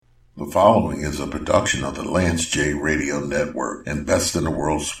The following is a production of the Lance J Radio Network and Best in the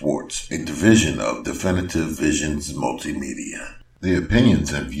World Sports, a division of Definitive Visions Multimedia. The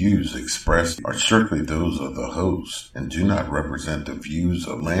opinions and views expressed are strictly those of the host and do not represent the views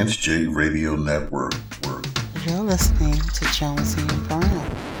of Lance J Radio Network. You're listening to Jonesy and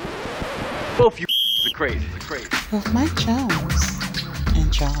Brown. Both you are crazy. With Mike Jones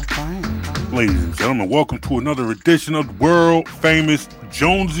and John Brown. Ladies and gentlemen, welcome to another edition of the world famous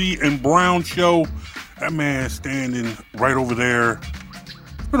Jonesy and Brown show. That man standing right over there.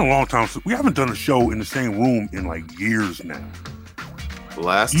 It's been a long time since we haven't done a show in the same room in like years now.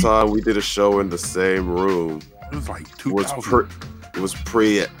 Last time we did a show in the same room, it was like 2000. It was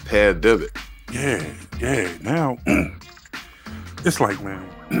pre-pandemic. Yeah. Now it's like, man,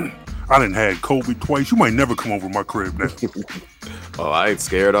 I done had COVID twice. You might never come over to my crib now. Oh, I ain't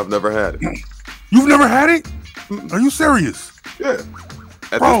scared. I've never had it. You've never had it? Are you serious? Yeah.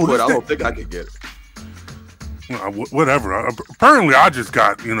 At this point, I don't think I could get it. Whatever. Apparently, I just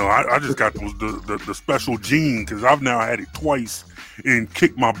got, I just got the special gene because I've now had it twice and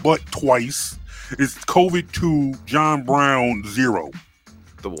kicked my butt twice. It's COVID-2, John Brown 0.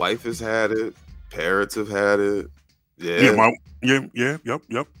 The wife has had it. Parents have had it. Yeah. Yep.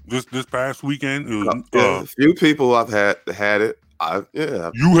 This past weekend, it was, a few people I've had it.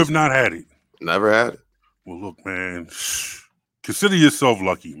 You have not had it. Never had it. Well, look, man. Consider yourself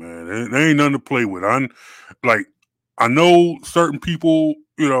lucky, man. There ain't nothing to play with. I know certain people.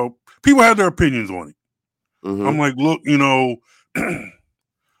 People have their opinions on it. Mm-hmm. I'm like, look,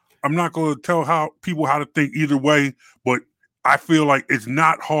 I'm not going to tell people how to think either way, but I feel like it's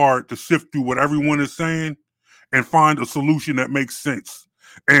not hard to sift through what everyone is saying and find a solution that makes sense.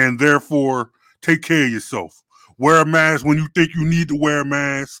 And therefore, take care of yourself. Wear a mask when you think you need to wear a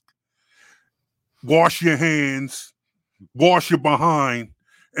mask. Wash your hands. Wash your behind.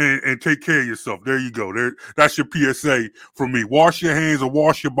 And take care of yourself. There you go. That's your PSA from me. Wash your hands or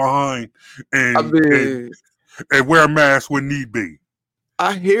wash your behind and wear a mask when need be.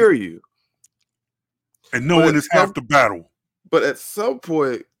 I hear you. And knowing is half the battle. But at some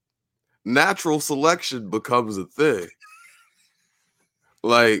point, natural selection becomes a thing.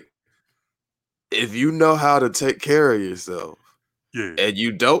 Like, if you know how to take care of yourself, and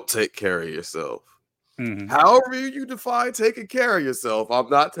you don't take care of yourself, however you define taking care of yourself, I'm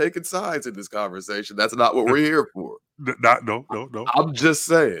not taking sides in this conversation. That's not what we're here for. No. I'm just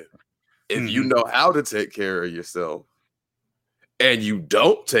saying, if you know how to take care of yourself, and you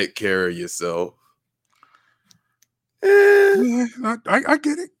don't take care of yourself, I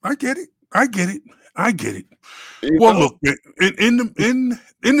get it. Well, look, in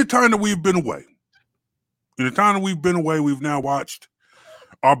the time that we've been away, we've now watched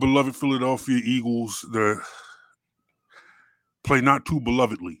our beloved Philadelphia Eagles play not too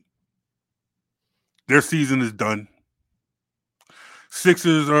belovedly. Their season is done.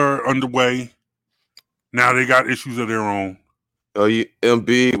 Sixers are underway. Now they got issues of their own.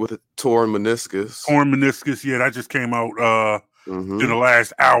 EMBIID with a torn meniscus. Yeah, that just came out in the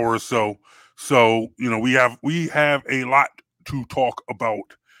last hour or so. So, we have a lot to talk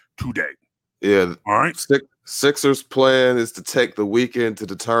about today. Yeah. All right. Sixers' plan is to take the weekend to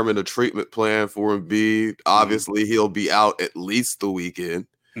determine a treatment plan for EMBIID. Obviously, he'll be out at least the weekend,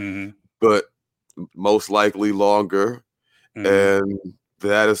 but most likely longer. And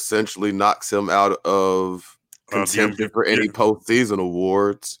that essentially knocks him out of contention for any postseason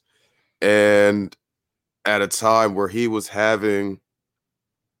awards. And at a time where he was having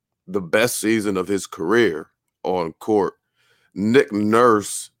the best season of his career on court, Nick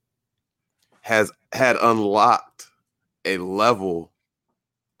Nurse has had unlocked a level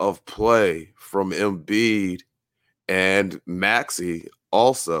of play from EMBIID and Maxey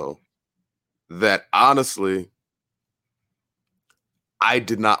also that honestly I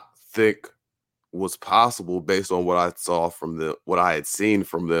did not think was possible based on what I saw from them, what I had seen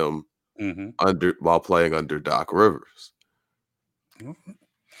from them while playing under Doc Rivers. Well,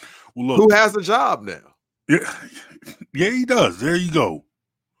 look, who has a job now? Yeah, he does. There you go.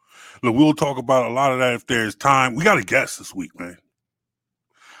 Look, we'll talk about a lot of that if there's time. We got a guest this week, man.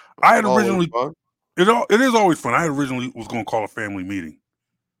 I had originally it is always fun. I originally was going to call a family meeting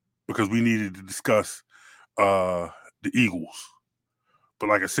because we needed to discuss the Eagles. But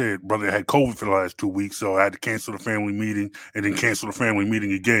like I said, brother had COVID for the last 2 weeks, so I had to cancel the family meeting and then cancel the family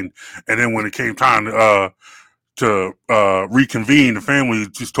meeting again. And then when it came time to reconvene, the family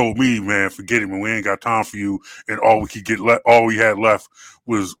just told me, man, forget it, man. We ain't got time for you. And all we had left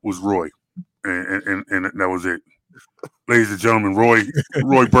was Roy, and that was it. Ladies and gentlemen, Roy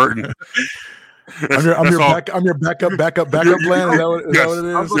Burton. I'm your backup plan. Is that what it is?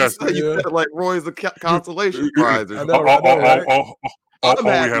 Yes. You said like Roy's a consolation prize. I know, right? I'm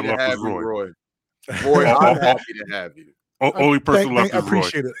happy to have you, Roy. Roy, I'm happy to have you. Only person left is Roy. I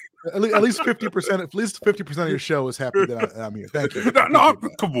appreciate it. At least 50%. At least 50% of your show is happy that I'm here. Thank you.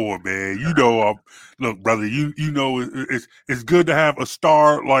 Come on, man. You know, look, brother. You know, it's good to have a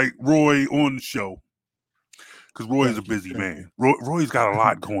star like Roy on the show because Roy is a busy man. Roy's got a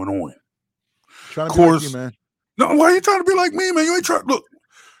lot going on. Trying to be like you, man. No, why are you trying to be like me, man? You ain't trying. Look,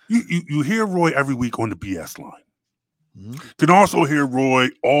 you hear Roy every week on the BS line. Mm-hmm. You can also hear Roy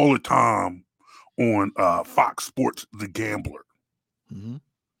all the time on Fox Sports The Gambler. Mm-hmm.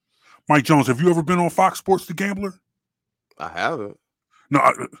 Mike Jones, have you ever been on Fox Sports The Gambler? I haven't. No,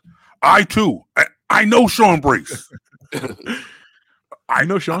 I too. I know Sean Brace. I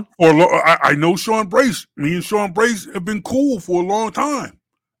know Sean. I know Sean Brace. Me and Sean Brace have been cool for a long time.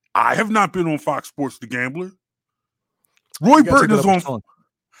 I have not been on Fox Sports The Gambler. Roy Burton is on.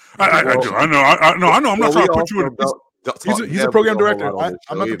 I know. I'm not trying to put you in. He's a program director.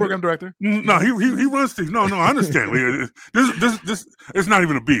 I'm not the program director. No, he runs things. No, I understand. This it's not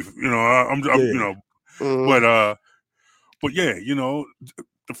even a beef. You know, I'm you know, but yeah, you know,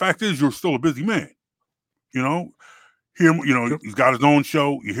 the fact is you're still a busy man. You know, hear him. You know, he's got his own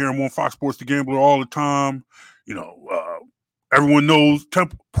show. You hear him on Fox Sports The Gambler all the time. You know, everyone knows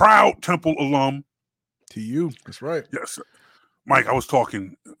proud Temple alum. TU, that's right. Yes, Mike. I was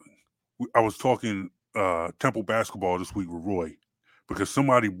talking Temple basketball this week with Roy because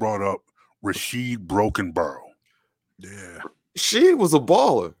somebody brought up Rasheed Brokenborough. Yeah. She was a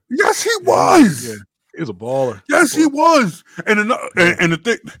baller. Yes, he was. Yeah, he was a baller. Yes, he was. And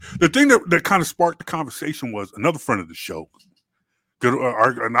the thing that kind of sparked the conversation was another friend of the show.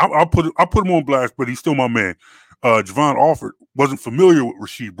 And I'll put him on blast, but he's still my man. Javon Alford wasn't familiar with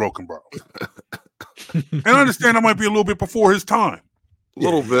Rasheed Brokenborough. And I understand that might be a little bit before his time. A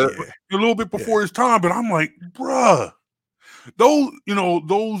little bit before his time, but I'm like, bruh,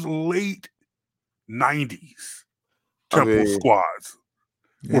 those late 90s Temple squads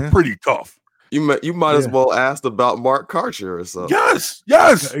were pretty tough. You might as well ask about Mark Karcher or something. Yes.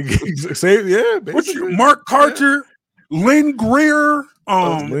 Basically. Mark Karcher, Lynn Greer,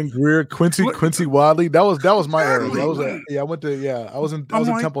 Quincy Wadley. That was my era. That was I was in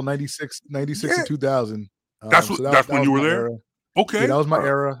Temple 96 and 2000. That's when you were there. Era. Okay, that was my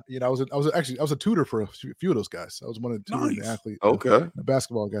era. I was a tutor for a few of those guys. I was one of the tutoring athletes. Okay, the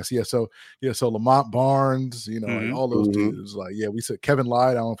basketball guys. So Lamont Barnes, like all those dudes. Like, we said Kevin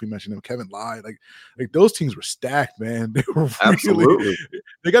Lyde. I don't know if we mentioned him. Kevin Lyde. Like those teams were stacked, man. They were absolutely.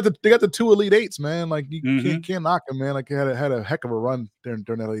 They got the two Elite Eights, man. Like you can't knock them, man. Like they had a heck of a run during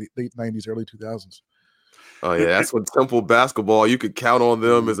that late 90s, early 2000s. Oh yeah, that's when Temple basketball, you could count on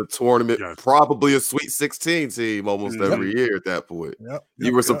them as a tournament, probably a Sweet 16 team almost every year at that point.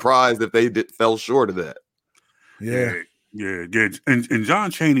 You were surprised if they fell short of that. Yeah. And John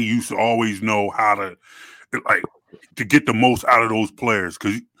Chaney used to always know how to get the most out of those players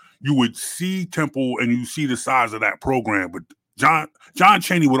because you would see Temple and you see the size of that program, but John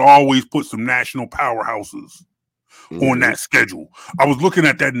Chaney would always put some national powerhouses on that schedule. I was looking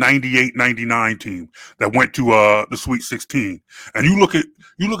at that 98-99 team that went to the Sweet 16. And you look at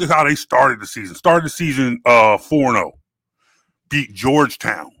how they started the season. 4-0. Beat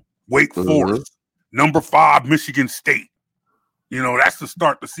Georgetown, Wake Forest, number 5 Michigan State. You know, that's to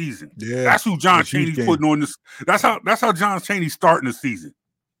start the season. Yeah. That's who John Chaney's putting on this. That's how John Chaney's starting the season.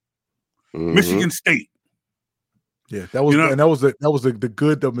 Michigan State. Yeah, that was the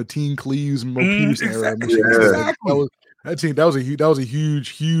good Mateen Cleaves and Mo Peterson era. Exactly. That was a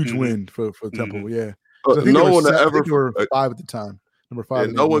huge win for Temple. Yeah, no one ever were 5 at the time. Number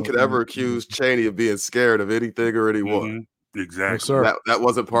 5. No one could ever accuse Chaney of being scared of anything or anyone. Exactly. No, sir. That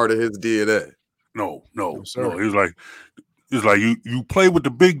wasn't part of his DNA. No. It's like you play with the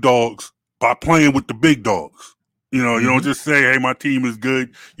big dogs by playing with the big dogs. You know, you don't just say, "Hey, my team is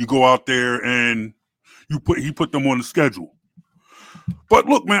good." You go out there and he put them on the schedule. But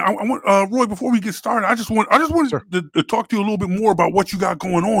look, man, I want Roy. Before we get started, I just wanted to talk to you a little bit more about what you got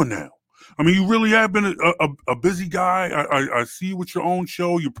going on now. I mean, you really have been a busy guy. I see you with your own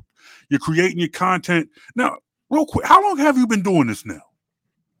show. You're creating your content now. Real quick, how long have you been doing this now?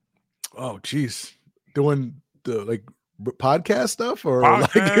 Oh, geez, doing the podcast stuff or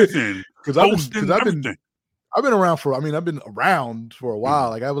because I've been around for. I mean, I've been around for a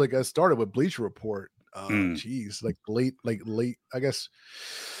while. I started with Bleacher Report. Late, I guess.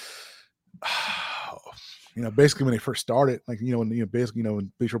 Basically when they first started, when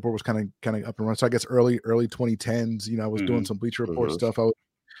Bleacher Report was kind of up and running. So I guess early 2010s. I was doing some Bleacher Report stuff. I was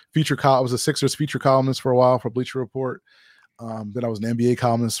I was a Sixers feature columnist for a while for Bleacher Report. Then I was an NBA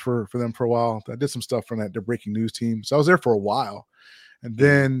columnist for them for a while. I did some stuff for their breaking news team. So I was there for a while. And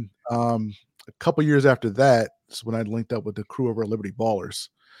then a couple years after that is when I linked up with the crew over at Liberty Ballers.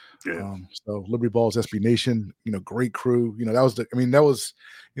 Yeah. So Liberty Balls, SB Nation, great crew. That was,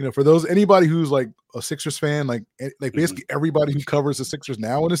 for those, anybody who's like a Sixers fan, like basically everybody who covers the Sixers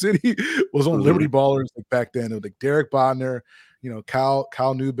now in the city was on Liberty Ballers like back then. It was like Derek Bodner, Kyle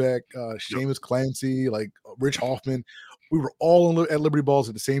Newbeck, Seamus Clancy, like Rich Hoffman. We were all at Liberty Balls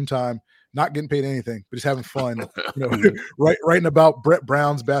at the same time, not getting paid anything, but just having fun, writing about Brett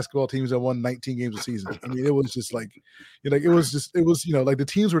Brown's basketball teams that won 19 games a season. I mean, it was just like, like the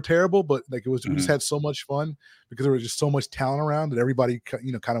teams were terrible, but like we just had so much fun because there was just so much talent around that everybody, kind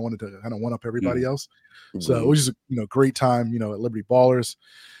of wanted to kind of one up everybody else. So it was just, great time, at Liberty Ballers.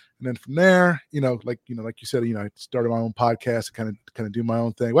 And then from there, like you said, I started my own podcast, kind of do my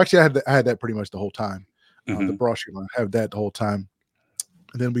own thing. Well, actually, I had that pretty much the whole time. The broadcast line, I have that the whole time.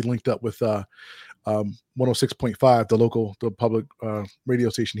 And then we linked up with 106.5, the public radio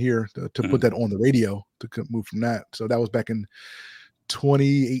station here, to put that on the radio, to move from that. So that was back in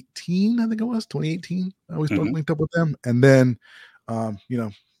 2018, I think it was 2018. We started linked up with them, and then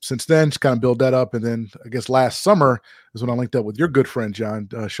since then, just kind of build that up. And then I guess last summer is when I linked up with your good friend John,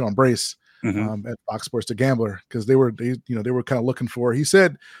 Sean Brace, at Fox Sports The Gambler, because they were kind of looking for. He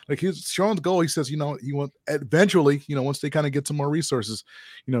said, like, Sean's goal. He says, he want eventually, once they kind of get some more resources,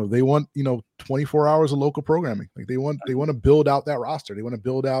 they want 24 hours of local programming. Like they want to build out that roster. They want to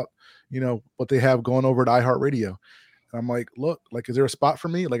build out what they have going over at iHeartRadio. And I'm like, look, like, is there a spot for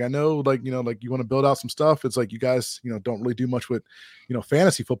me? Like, I know, like, you want to build out some stuff. It's like, you guys, don't really do much with,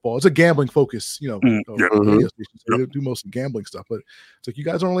 fantasy football. It's a gambling focus, radio stations. So they do most of the gambling stuff, but it's like, you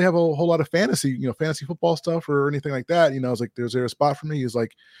guys don't really have a whole lot of fantasy, fantasy football stuff or anything like that. I was like, is there a spot for me? He's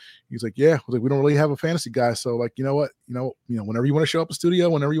like, yeah. I was like, we don't really have a fantasy guy. So like, you know what, whenever you want to show up the studio,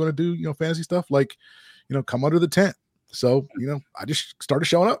 whenever you want to do, fantasy stuff, like, come under the tent. So, I just started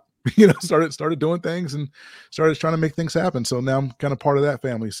showing up. Started doing things and started trying to make things happen. So now I'm kind of part of that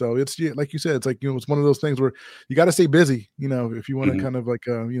family. So it's, like you said, it's like, it's one of those things where you got to stay busy, if you want to kind of like,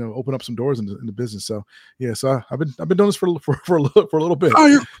 open up some doors in the business. So yeah, so I've been doing this for a little bit.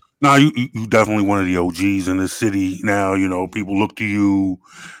 You definitely one of the OGs in the city now. People look to you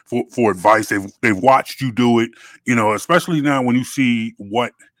for advice. They've watched you do it, especially now when you see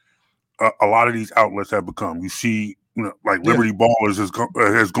what a lot of these outlets have become. You see, like Liberty Ballers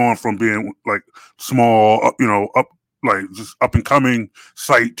has gone from being like small, up like just up and coming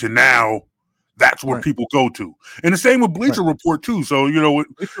site to now that's where people go to. And the same with Bleacher Report too. So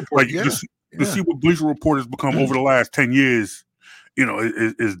to see what Bleacher Report has become over the last 10 years,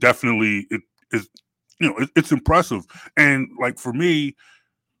 is definitely it's impressive. And like for me,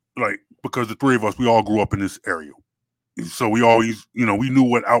 like, because the three of us, we all grew up in this area. So we always, we knew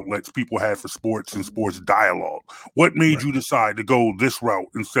what outlets people had for sports and sports dialogue. What made you decide to go this route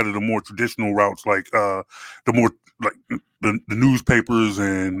instead of the more traditional routes, like the more like the newspapers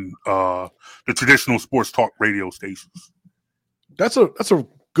and the traditional sports talk radio stations? That's a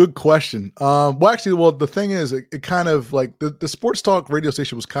good question. The thing is, it kind of like the sports talk radio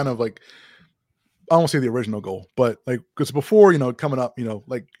station was kind of like, I won't say the original goal, but like, because before, coming up, we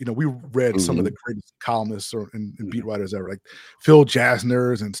read some of the greatest columnists and beat writers ever, like Phil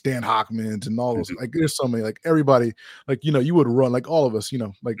Jasner's and Stan Hockman's and all those. Like, there's so many, like everybody, like, you would run, like all of us,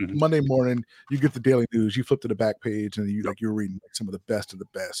 like Monday morning, you get the daily news, you flip to the back page, and you're reading like some of the best of the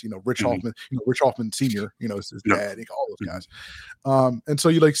best. Rich Hoffman, Rich Hoffman Sr., is his dad, all those guys. And so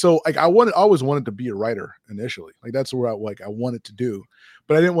I always wanted to be a writer initially. Like that's where I wanted to do.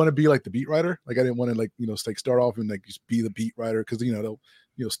 But I didn't want to be like the beat writer. Like I didn't want to like, start off and like just be the beat writer, because they'll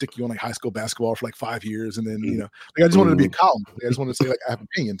stick you on like high school basketball for like 5 years, and then like I just wanted to be a column. Like, I just wanted to say like I have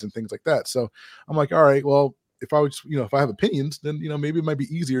opinions and things like that. So I'm like, all right, well, if I was if I have opinions, then maybe it might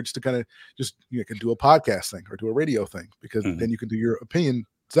be easier just to kind of just can do a podcast thing or do a radio thing, because then you can do your opinion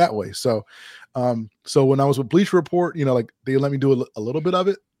that way. So so when I was with Bleacher Report, like they let me do a little bit of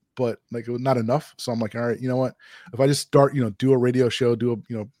it, but like it was not enough. So I'm like, all right, you know what? If I just start, do a radio show, do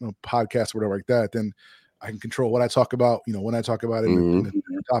a podcast, whatever like that, then I can control what I talk about, when I talk about it in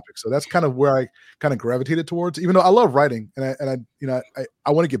the topic. So that's kind of where I kind of gravitated towards, even though I love writing and I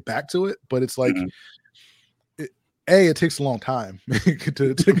want to get back to it, but it's like, it takes a long time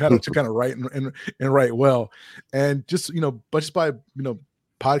to kind of write and write well. And just, but just by,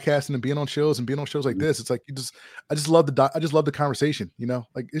 podcasting and being on shows like this, it's like I just love the conversation,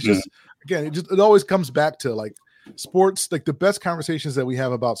 like it's just again it always comes back to like sports. Like the best conversations that we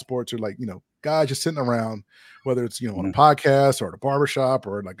have about sports are like guys just sitting around, whether it's, on a podcast or at a barbershop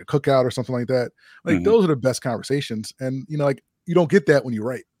or like a cookout or something like that. Like those are the best conversations. And, like you don't get that when you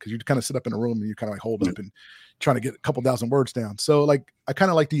write, because you kind of sit up in a room and you kind of like hold up and trying to get a couple thousand words down. So like, I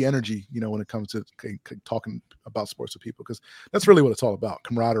kind of like the energy, when it comes to talking about sports with people, because that's really what it's all about: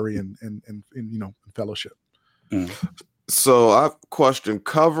 camaraderie and fellowship. So I have a question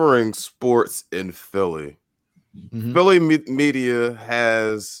covering sports in Philly. Philly media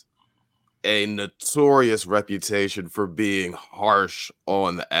has a notorious reputation for being harsh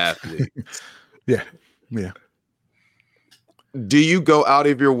on the athletes. Yeah. Do you go out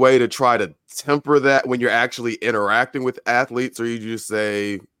of your way to try to temper that when you're actually interacting with athletes, or you just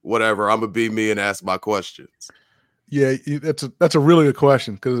say, whatever, I'm gonna be me and ask my questions? Yeah, that's a really good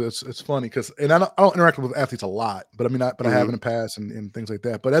question, because it's funny, and I don't interact with athletes a lot, but I have in the past and things like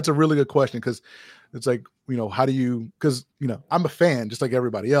that. But that's a really good question, because it's like, how do you, because I'm a fan just like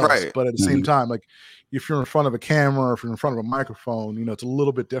everybody else, right. But at the same time, like if you're in front of a camera or if you're in front of a microphone, it's a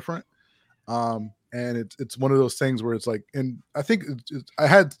little bit different. And it's one of those things where it's like, and I think I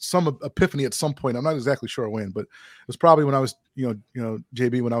had some epiphany at some point. I'm not exactly sure when, but it was probably when I was,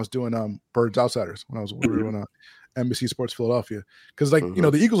 JB, when I was doing Birds Outsiders, when I was doing NBC Sports Philadelphia, because like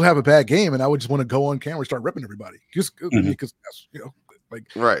the Eagles have a bad game, and I would just want to go on camera and start ripping everybody, just because like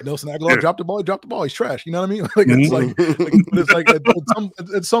right. Nelson Aguilar dropped the ball, he's trash. You know what I mean? Like it's like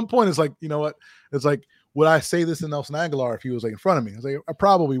at some point it's like, what? It's like, would I say this to Nelson Aguilar if he was like in front of me? I was like, I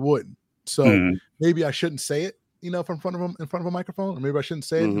probably wouldn't. So maybe I shouldn't say it, from in front of a microphone, or maybe I shouldn't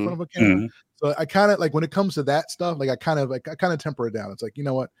say it in front of a camera. So I kind of like, when it comes to that stuff, like I kind of temper it down. It's like,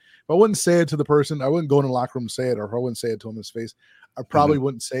 what? If I wouldn't say it to the person, I wouldn't go in the locker room and say it, or if I wouldn't say it to him in his face, I probably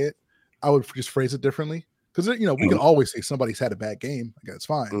wouldn't say it. I would just phrase it differently, because we can always say somebody's had a bad game. Like, that's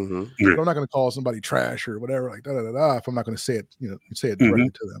fine. But I'm not going to call somebody trash or whatever, like if I'm not going to say it, say it directly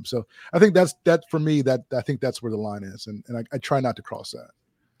to them. So I think that's for me. I think that's where the line is, and I try not to cross that.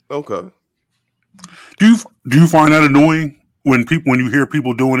 Okay. Do you find that annoying when you hear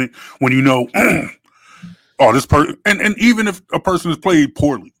people doing it, when oh, this person, and even if a person has played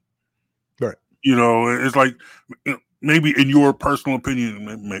poorly, right? It's like, maybe in your personal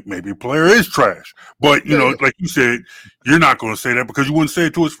opinion, maybe a player is trash, but like you said, you're not going to say that because you wouldn't say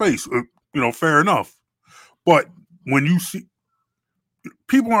it to his face. Fair enough. But when you see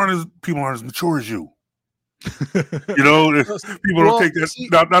people aren't as mature as you. People don't take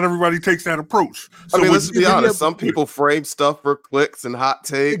that. Not everybody takes that approach. So let's be honest. Some people frame stuff for clicks and hot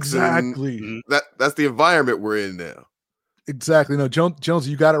takes. Exactly. And that's the environment we're in now. Exactly. No, Jones,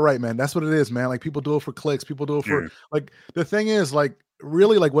 you got it right, man. That's what it is, man. Like, people do it for clicks. People do it for like, the thing is, like,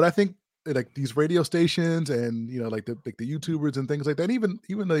 really, like, what I think, like, these radio stations and like the YouTubers and things like that, even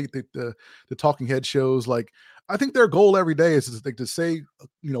the talking head shows, like, I think their goal every day is like to say,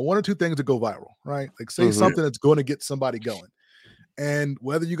 one or two things that go viral, right? Like, say something that's going to get somebody going. And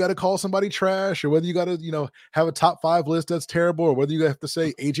whether you got to call somebody trash, or whether you got to, have a top 5 list that's terrible, or whether you have to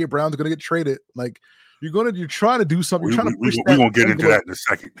say AJ Brown's going to get traded, like, you're trying to do something. You're trying to push that. We're going to get into that in a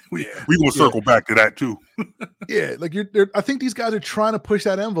second. We're going to circle back to that too. Yeah. Like, I think these guys are trying to push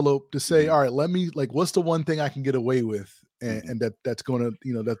that envelope to say, all right, let me, like, what's the one thing I can get away with? And that's going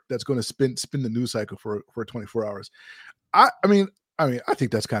to, that's going to spin the news cycle for 24 hours. I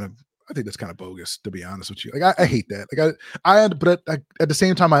think that's kind of bogus, to be honest with you. Like, I hate that. Like, but at the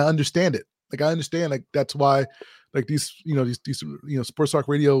same time, I understand it. Like, I understand, like, that's why, like, these sports talk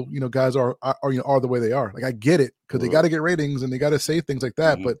radio, guys are the way they are. Like, I get it, because they got to get ratings and they got to say things like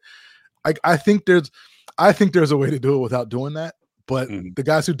that. But I think there's a way to do it without doing that. But the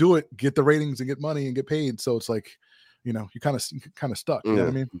guys who do it get the ratings and get money and get paid. So it's like, you kind of stuck. You know what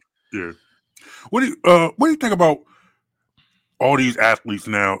I mean? Yeah. What do you think about all these athletes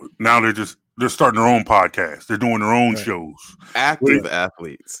now? Now they're starting their own podcast. They're doing their own shows. Active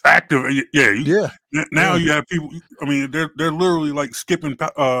athletes. Active, yeah. Now you have people. I mean, they're literally like skipping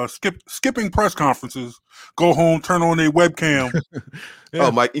press conferences. Go home, turn on their webcam.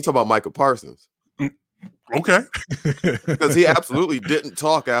 Oh, Mike, you talk about Michael Parsons? Okay, because he absolutely didn't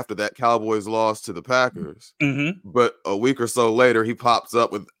talk after that Cowboys loss to the Packers. But a week or so later, he pops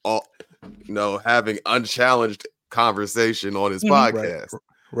up with having unchallenged conversation on his podcast.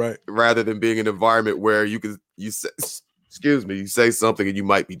 Right. Rather than being an environment where you say something and you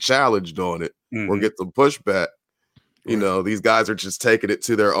might be challenged on it or get some pushback. These guys are just taking it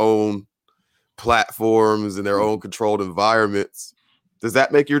to their own platforms and their own controlled environments. Does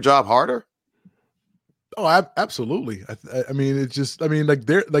that make your job harder? Oh, absolutely. I mean, it's just, like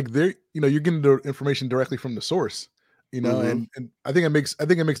they're, you're getting the information directly from the source. you know, and I think it makes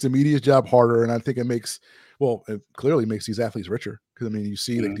the media's job harder, and I think it clearly makes these athletes richer, because I mean, you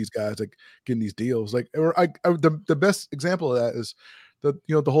see like these guys like getting these deals, like, or the best example of that is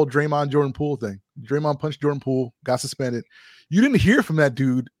the whole Draymond Jordan Poole thing. Draymond punched Jordan Poole, got suspended. You didn't hear from that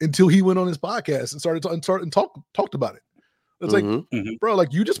dude until he went on his podcast and talked about it. It's like, bro,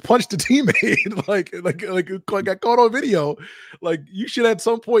 like, you just punched a teammate, like got caught on video. Like, you should at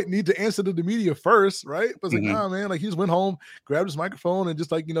some point need to answer to the media first, right? But it's like, nah, man, like, he just went home, grabbed his microphone, and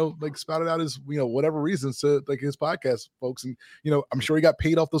just like, like, spouted out his, whatever reasons to like his podcast folks. And, I'm sure he got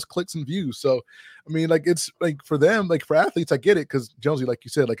paid off those clicks and views. So, I mean, like, it's like, for them, like, for athletes, I get it, because Jonesy, like you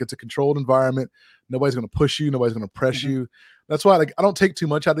said, like, it's a controlled environment. Nobody's going to push you. Nobody's going to press you. That's why, like, I don't take too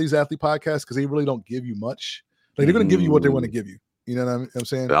much out of these athlete podcasts, because they really don't give you much. Like, they're going to give you what they want to give you. You know what I'm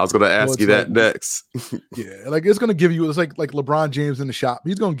saying? I was going to ask you that next. Yeah, like, it's going to give you, it's like LeBron James in the shop.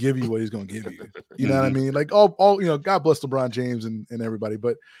 He's going to give you what he's going to give you. You know what I mean? Like, all God bless LeBron James and everybody,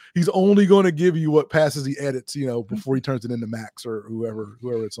 but he's only going to give you what passes he edits, before he turns it into Max or whoever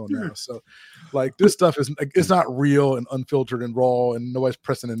it's on now. So, like, this stuff is like, it's not real and unfiltered and raw, and nobody's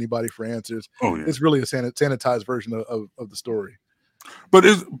pressing anybody for answers. Oh, yeah. It's really a sanitized version of the story. But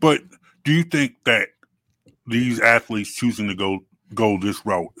do you think that these athletes choosing to go this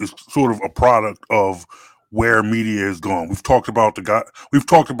route is sort of a product of where media has gone? We've talked about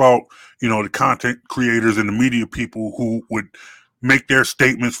the content creators and the media people who would make their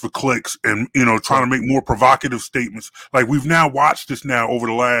statements for clicks and, trying to make more provocative statements. Like, we've now watched this now over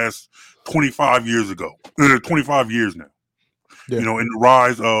the last 25 years now. Yeah. In the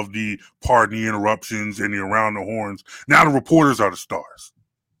rise of the pardon the interruptions and the around the horns. Now the reporters are the stars.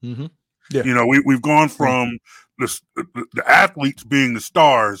 Mm-hmm. Yeah. We've gone from the athletes being the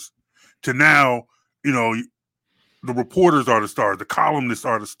stars to now, the reporters are the stars, the columnists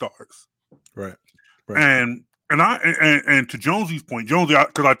are the stars. Right. And to Jonesy's point,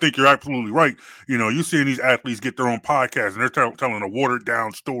 because I think you're absolutely right. You're seeing these athletes get their own podcast and they're telling a watered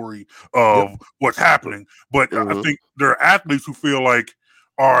down story of what's happening. But I think there are athletes who feel like,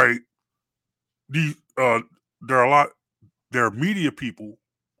 all right, there are media people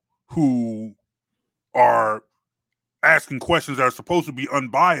who are asking questions that are supposed to be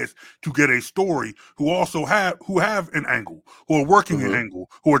unbiased to get a story, who have an angle, who are working an angle,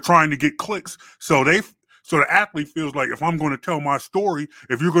 who are trying to get clicks. So the athlete feels like, if I'm going to tell my story,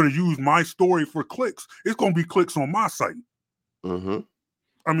 if you're going to use my story for clicks, it's going to be clicks on my site. I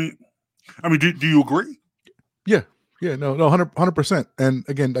mean, do you agree? Yeah, no, 100%. And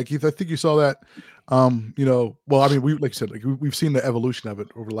again, like, I think you saw that. Well, I mean, like you said, like, we've seen the evolution of it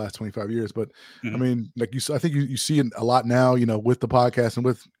over the last 25 years. But I mean, like, I think you see it a lot now. With the podcast and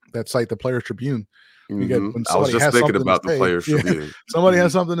with that site, the Players Tribune. When I was just thinking about the Players Tribune. Somebody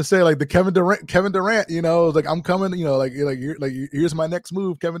has something to say, like the Kevin Durant. Like, I'm coming. Here's my next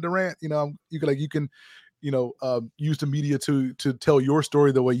move, Kevin Durant. You can use the media to tell your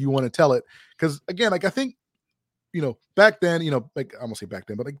story the way you want to tell it. Because again, like, I think, back then, like, I won't say back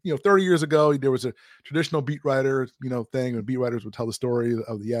then, but, like, 30 years ago, there was a traditional beat writer, thing, and beat writers would tell the story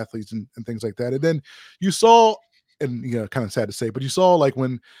of the athletes and things like that. And then you saw, and, kind of sad to say, but you saw, like,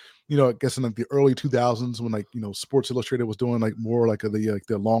 when, I guess in like the early 2000s, when, like, Sports Illustrated was doing like more like the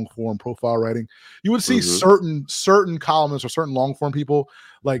long form profile writing, you would see certain columnists or certain long form people,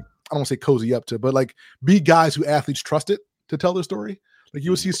 like, I don't want to say cozy up to, but like, be guys who athletes trusted to tell their story. Like,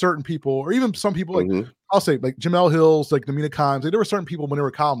 you would see certain people, or even some people, like, I'll say, like, Jamel Hills, like, Namina Kimes, like, there were certain people when they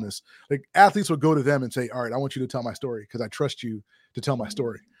were columnists, like, athletes would go to them and say, all right, I want you to tell my story because I trust you to tell my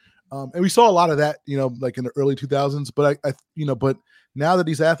story. And we saw a lot of that, like, in the early 2000s. But but now that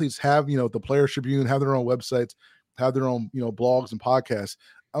these athletes have, the Players Tribune, have their own websites, have their own, blogs and podcasts,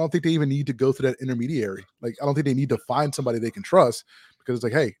 I don't think they even need to go through that intermediary. Like, I don't think they need to find somebody they can trust, because it's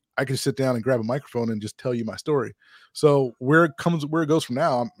like, hey, I can sit down and grab a microphone and just tell you my story. So where it goes from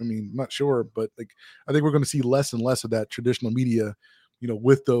now, I mean, I'm not sure, but like, I think we're going to see less and less of that traditional media,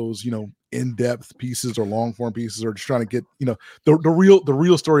 with those, in-depth pieces or long form pieces, or just trying to get, the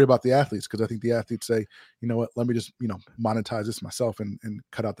real story about the athletes. Cause I think the athletes say, you know what, let me just, monetize this myself and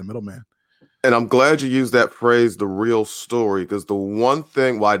cut out the middleman. And I'm glad you used that phrase, the real story, because the one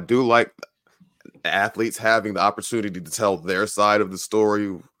thing why I do like athletes having the opportunity to tell their side of the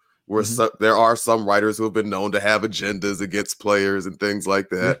story, where there are some writers who have been known to have agendas against players and things like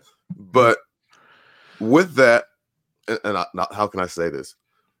that. But with that, how can I say this?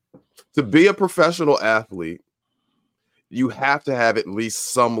 To be a professional athlete, you have to have at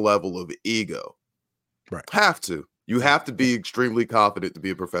least some level of ego. Right. You have to be extremely confident to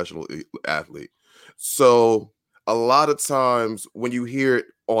be a professional athlete. So a lot of times when you hear it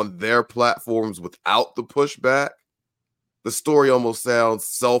on their platforms without the pushback, the story almost sounds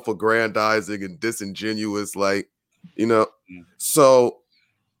self-aggrandizing and disingenuous, like, you know. So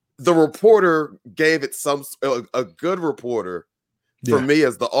the reporter gave it a good reporter, for me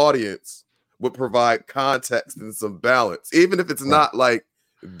as the audience, would provide context and some balance. Even if it's not like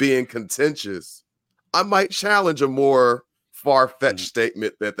being contentious, I might challenge a more far-fetched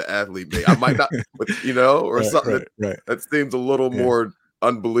statement that the athlete made. I might not, you know, or something that seems a little more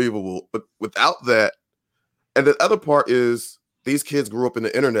unbelievable. But without that, and the other part is these kids grew up in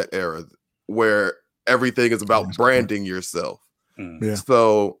the internet era where everything is about branding yourself.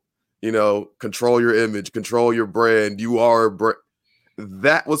 So, you know, control your image, control your brand. You are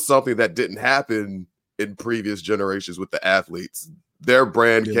that was something that didn't happen in previous generations with the athletes. Their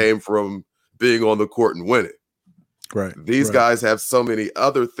brand came from being on the court and winning. These guys have so many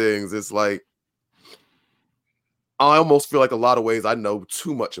other things. It's like, I almost feel like a lot of ways I know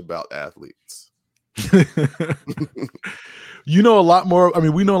too much about athletes. You know a lot more. I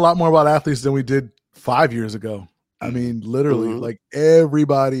mean, we know a lot more about athletes than we did 5 years ago. I mean, literally, like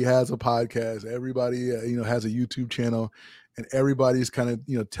everybody has a podcast. Everybody, you know, has a YouTube channel, and everybody's kind of,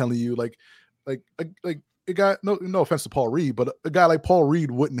 you know, telling you like a guy. No offense to Paul Reed, but a guy like Paul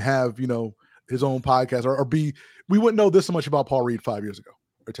Reed wouldn't have, you know, his own podcast or be. We wouldn't know this much about Paul Reed 5 years ago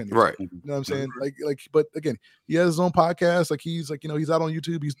or 10 years ago. You know what I'm saying? But again, he has his own podcast. Like he's like, you know, he's out on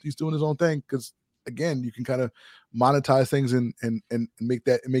YouTube. He's doing his own thing because again, you can kind of monetize things and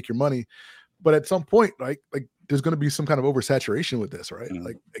make your money. But at some point, like there's going to be some kind of oversaturation with this, right?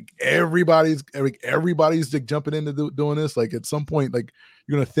 Like everybody's like jumping into doing this. Like at some point, like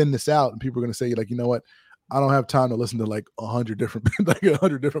you're going to thin this out, and people are going to say, like, you know what? I don't have time to listen to like 100 different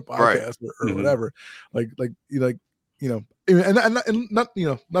podcasts or whatever. And not, you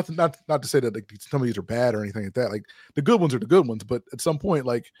know, nothing, not to say that like some of these are bad or anything like that. Like the good ones are the good ones, but at some point,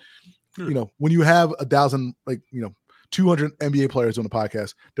 like, you know, when you have 1,000, like, you know, 200 NBA players on the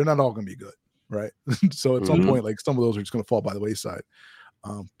podcast, they're not all going to be good, right? So at some point, like some of those are just going to fall by the wayside.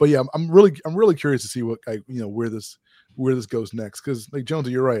 But yeah, I'm really curious to see what, like, you know, where this goes next, because like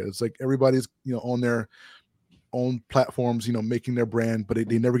Jonesy, you're right. It's like everybody's, you know, on their own platforms, you know, making their brand, but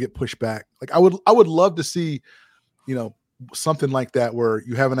they never get pushed back. Like I would love to see, you know, something like that where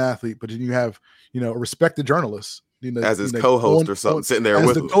you have an athlete, but then you have, you know, a respected journalist, you know, as his co-host or something, sitting there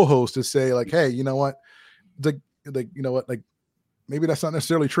with the co-host to say like, hey, you know what, like you know what, like maybe that's not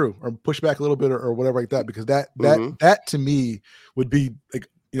necessarily true, or push back a little bit or whatever like that, because that to me would be like,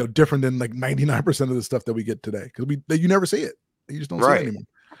 you know, different than like 99% of the stuff that we get today, because you never see it. You just don't see it anymore.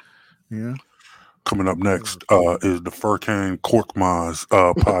 Yeah. Coming up next is the Furkan Korkmaz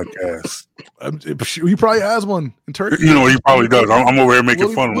podcast. He probably has one in Turkey. You know, he probably does. I'm over here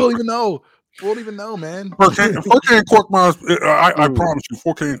making fun of him. We'll even know. We'll even know, man. Furkan Korkmaz, I promise you,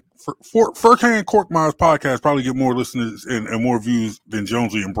 Furkan Korkmaz podcast probably get more listeners and more views than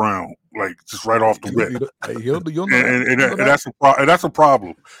Jonesy and Brown, like just right off the rip. And that's a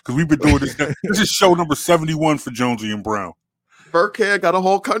problem, because we've been doing this. This is show number 71 for Jonesy and Brown. Furkan got a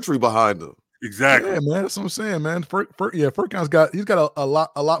whole country behind him. Exactly. Yeah, man. That's what I'm saying, man. Furkan's got a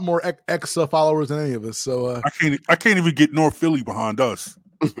lot more ex followers than any of us. So I can't even get North Philly behind us.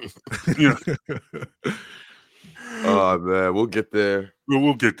 Yeah. Oh man, we'll get there.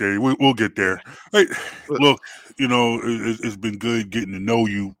 We'll get there. We'll get there. Hey, look, you know, it's been good getting to know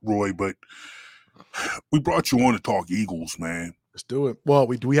you, Roy, but we brought you on to talk Eagles, man. Let's do it. Well,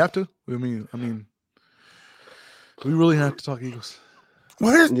 do we have to? I mean, do we really have to talk Eagles?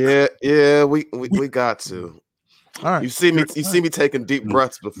 Yeah, we got to. All right. You see me taking deep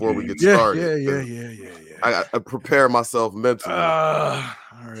breaths before we get started. Yeah. I prepare myself mentally. All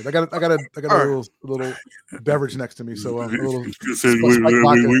right. I got a little beverage next to me, so a little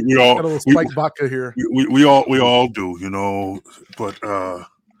spiked vodka here. We all do, you know. But all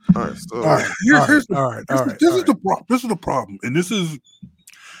right. This is the problem, and this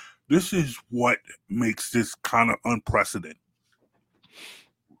is what makes this kind of unprecedented.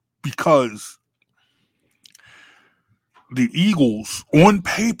 Because the Eagles, on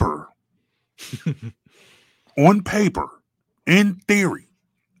paper, in theory,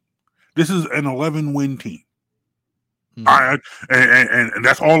 this is an 11-win team. And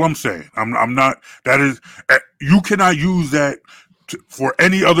that's all I'm saying. I'm not. That is, you cannot use that for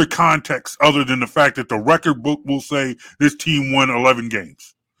any other context other than the fact that the record book will say this team won 11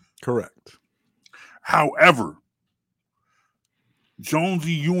 games. Correct. However,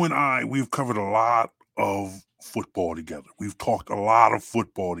 Jonesy, you and I, we've covered a lot of football together. We've talked a lot of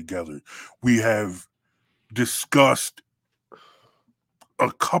football together. We have discussed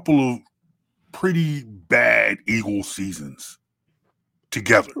a couple of pretty bad Eagle seasons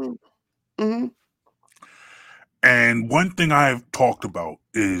together. Mm-hmm. And one thing I've talked about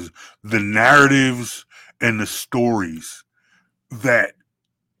is the narratives and the stories that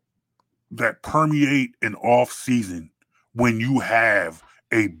permeate an off season when you have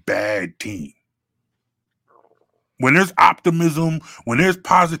a bad team. When there's optimism, when there's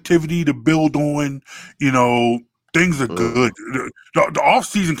positivity to build on, things are good. The off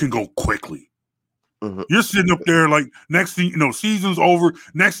season can go quickly. You're sitting up there like next thing season's over.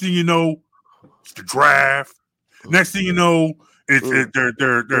 Next thing you know, it's the draft. Next thing you know, you're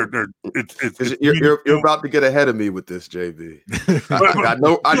about to get ahead of me with this, JB.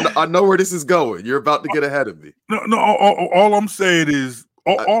 I know where this is going. You're about to get ahead of me. No. All I'm saying is,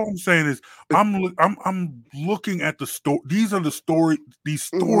 I'm looking at the story. These are these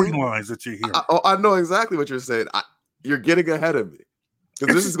storylines that you're hearing. I know exactly what you're saying. You're getting ahead of me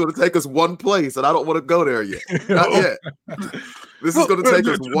because this is going to take us one place, and I don't want to go there yet. Not yet. This is going to take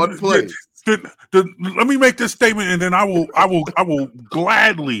us one place. Let me make this statement, and then I will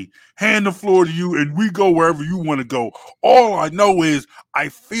gladly hand the floor to you, and we go wherever you want to go. All I know is I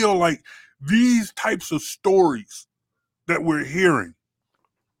feel like these types of stories that we're hearing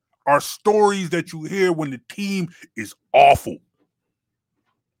are stories that you hear when the team is awful.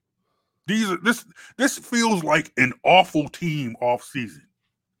 This feels like an awful team off season,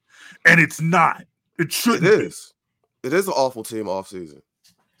 and it's not. It shouldn't. It is. It is an awful team off season.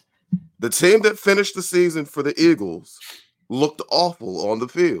 The team that finished the season for the Eagles looked awful on the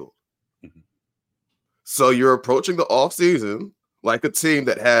field. So you're approaching the off season like a team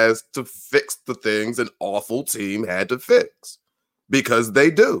that has to fix the things an awful team had to fix, because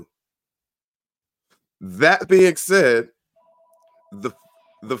they do. That being said, the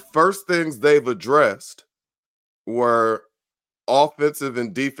first things they've addressed were offensive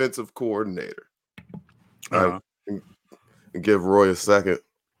and defensive coordinator. And give Roy a second.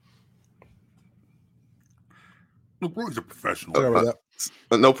 Look, Roy's a professional.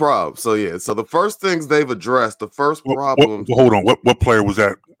 No problem. So the first things they've addressed, the first problem. Hold on. What player was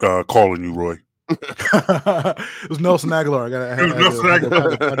that calling you, Roy? It was Nelson Aguilar. I'd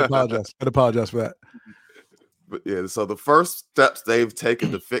apologize for that. But so the first steps they've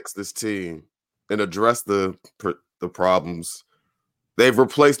taken to fix this team and address the problems, they've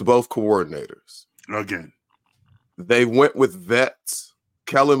replaced both coordinators. Again. They went with vets.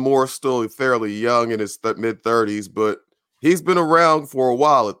 Kellen Moore's still fairly young in his mid-30s, but he's been around for a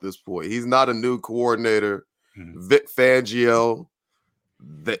while at this point. He's not a new coordinator. Vic Fangio,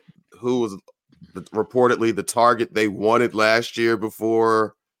 who was reportedly the target they wanted last year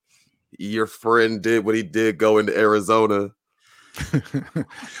before your friend did what he did go into Arizona.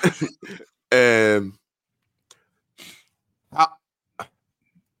 And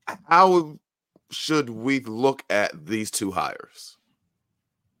how should we look at these two hires?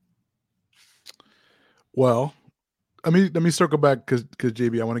 Well, let me circle back because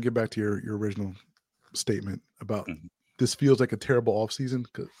JB, I want to get back to your original statement about this feels like a terrible offseason,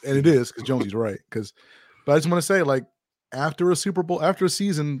 and it is, because Jonesy's right. But I just want to say, like, after a Super Bowl, after a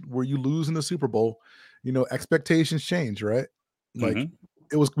season where you lose in the Super Bowl, expectations change, right? Like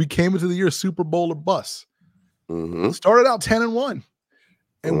we came into the year Super Bowl or bust. Started out 10-1.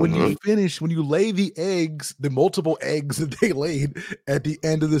 And when you finish, when you lay the multiple eggs that they laid at the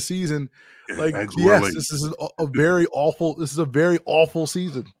end of the season, this is a very awful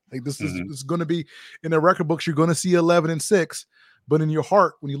season. Like this is going to be in the record books. You're going to see 11-6, but in your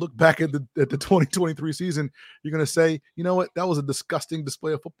heart, when you look back at the 2023 season, you're going to say, you know what, that was a disgusting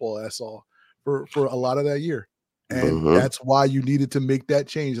display of football I saw for a lot of that year, and that's why you needed to make that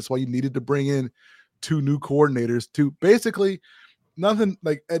change. That's why you needed to bring in two new coordinators to basically. Nothing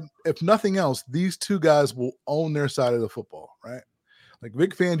like, if nothing else, these two guys will own their side of the football, right? Like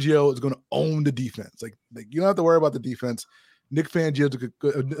Vic Fangio is going to own the defense. Like you don't have to worry about the defense. Vic Fangio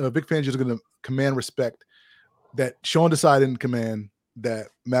is going to command respect that Sean Desai didn't command, that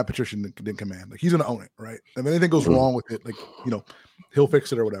Matt Patricia didn't command. Like he's going to own it, right? If anything goes wrong with it, he'll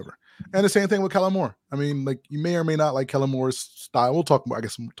fix it or whatever. And the same thing with Kellen Moore. I mean, like you may or may not like Kellen Moore's style. We'll talk more. I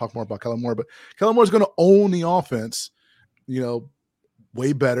guess we'll talk more about Kellen Moore, but Kellen Moore is going to own the offense.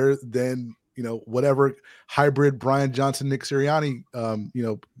 Way better than whatever hybrid Brian Johnson, Nick Sirianni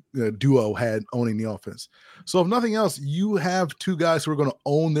duo had owning the offense. So if nothing else, you have two guys who are going to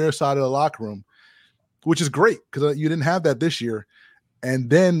own their side of the locker room, which is great because you didn't have that this year. And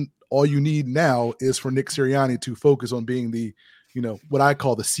then all you need now is for Nick Sirianni to focus on being the what I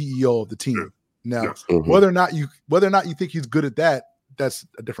call the CEO of the team. Now, whether or not you think he's good at that, that's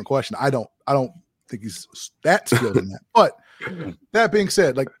a different question. I don't think he's that skilled in that. But that being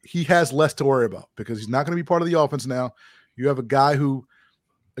said, like he has less to worry about because he's not going to be part of the offense now. You have a guy who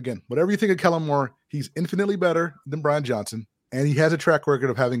again, whatever you think of Kellen Moore, he's infinitely better than Brian Johnson, and he has a track record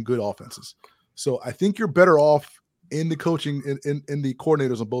of having good offenses. So I think you're better off in the coaching, in the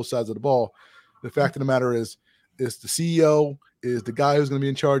coordinators on both sides of the ball. The fact of the matter is the CEO, is the guy who's going to be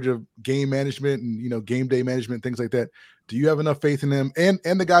in charge of game management and game day management, things like that. Do you have enough faith in him? And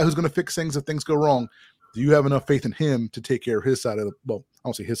the guy who's going to fix things if things go wrong, do you have enough faith in him to take care of his side of the ball? I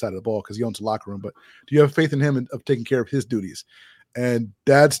don't say his side of the ball because he owns the locker room, but do you have faith in him of taking care of his duties? And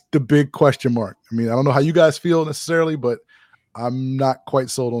that's the big question mark. I mean, I don't know how you guys feel necessarily, but I'm not quite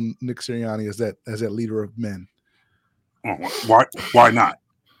sold on Nick Sirianni as that leader of men. Why not?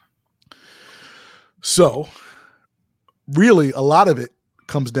 So really, a lot of it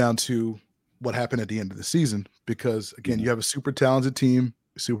comes down to what happened at the end of the season, because again, you have a super talented team,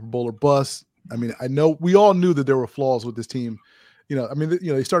 Super Bowl or bust. I mean, I know we all knew that there were flaws with this team.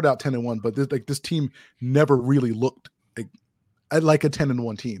 They started out 10-1, but this team never really looked like a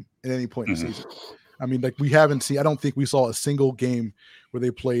 10-1 team at any point in the season. I mean, I don't think we saw a single game where they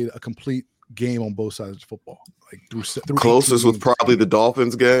played a complete game on both sides of football. Like through closest was probably the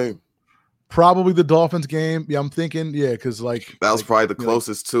Dolphins game. Probably the Dolphins game. Yeah, I'm thinking, because that was probably the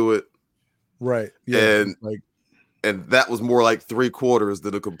closest to it. Right. Yeah. And that was more like 3 quarters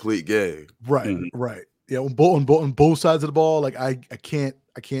than a complete game. Right. Right. Yeah. On both sides of the ball, I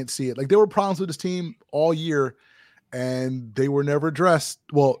can't see it. Like, there were problems with this team all year, and they were never addressed.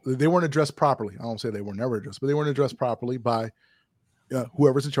 Well, they weren't addressed properly. I don't say they were never addressed, but they weren't addressed properly by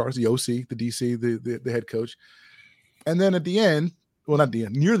whoever's in charge, the OC, the DC, the head coach. And then at the end, well, not the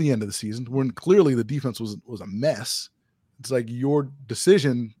end, near the end of the season, when clearly the defense was a mess. It's like your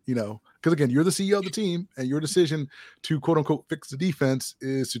decision, because again, you're the CEO of the team, and your decision to quote unquote fix the defense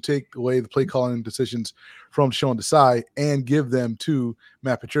is to take away the play calling decisions from Sean Desai and give them to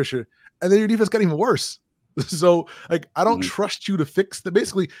Matt Patricia. And then your defense got even worse. So I don't trust you to fix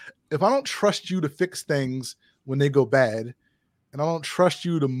basically, if I don't trust you to fix things when they go bad, and I don't trust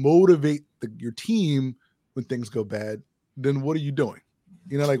you to motivate your team when things go bad, then what are you doing?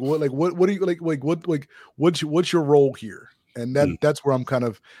 What are you what's your role here? And that's where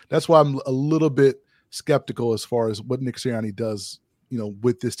that's why I'm a little bit skeptical as far as what Nick Sirianni does,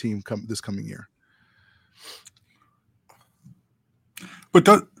 with this team this coming year.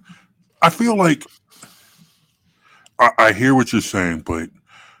 But I feel like I hear what you're saying, but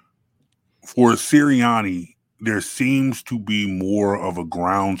for Sirianni, there seems to be more of a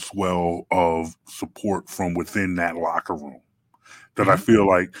groundswell of support from within that locker room. That I feel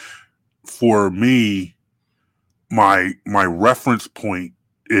like, for me, my reference point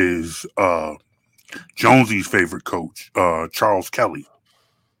is Jonesy's favorite coach, Charles Kelly.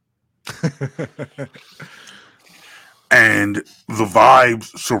 And the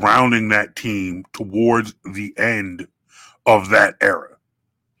vibes surrounding that team towards the end of that era.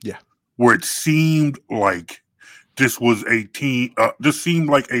 Yeah. Where it seemed like this was a team, this seemed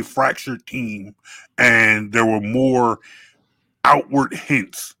like a fractured team, and there were more outward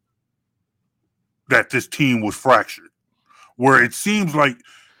hints that this team was fractured, where it seems like,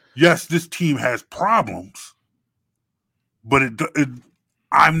 yes, this team has problems, but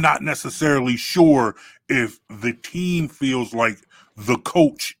I'm not necessarily sure if the team feels like the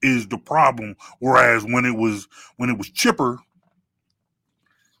coach is the problem, whereas when it was Chipper,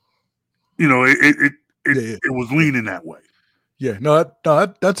 it was leaning that way. Yeah, no,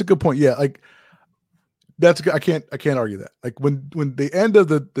 that's a good point. Yeah, that's I can't argue that. Like when the end of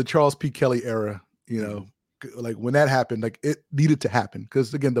the Charles P. Kelly era, when that happened, it needed to happen,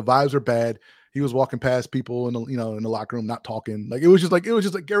 because again, the vibes are bad. He was walking past people in the locker room, not talking. It was just like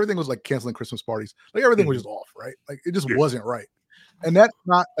everything was like canceling Christmas parties. Everything was just off, right? It just wasn't right. And that's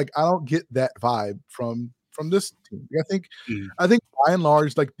not I don't get that vibe from this team. I think by and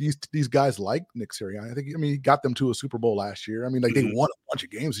large, these guys like Nick Sirianni. He got them to a Super Bowl last year. They won a bunch of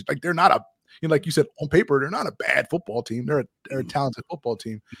games. They're not a like you said, on paper, they're not a bad football team. They're a talented football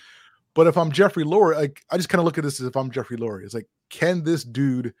team. But if I'm Jeffrey Lurie, I just kind of look at this as if I'm Jeffrey Lurie. It's can this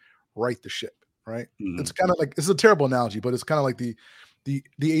dude right the ship, right? It's kind of it's a terrible analogy, but it's kind of like the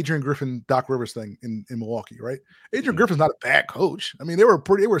Adrian Griffin, Doc Rivers thing in Milwaukee, right? Adrian Griffin's not a bad coach. They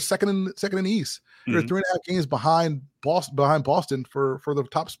were second in the East. They were 3.5 games behind Boston for the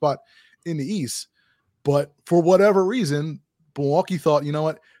top spot in the East. But for whatever reason, Milwaukee thought, you know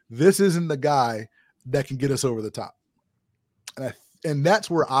what? This isn't the guy that can get us over the top. And that's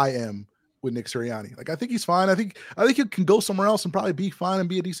where I am with Nick Sirianni. I think he's fine. I think he can go somewhere else and probably be fine and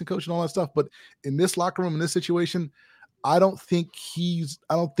be a decent coach and all that stuff. But in this locker room, in this situation, I don't think he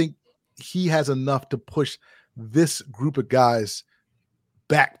has enough to push this group of guys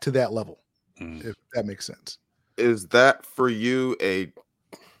back to that level, if that makes sense. Is that for you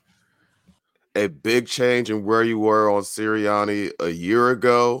a big change in where you were on Sirianni a year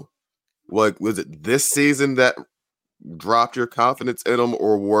ago? Like, was it this season that dropped your confidence in him,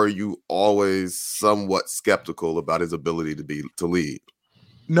 or were you always somewhat skeptical about his ability to lead?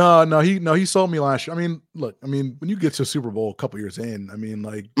 No, he sold me last year. I mean, look, when you get to a Super Bowl a couple years in,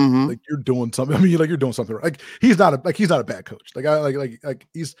 like you're doing something. Like you're doing something. Like he's not a bad coach.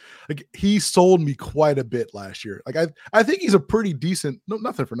 He sold me quite a bit last year. Like I think he's a pretty decent. No,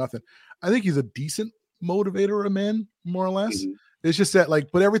 nothing for nothing. I think he's a decent motivator of men, more or less. Mm-hmm. It's just that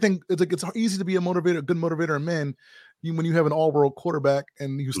but everything. It's like it's easy to be a good motivator of men. When you have an all-world quarterback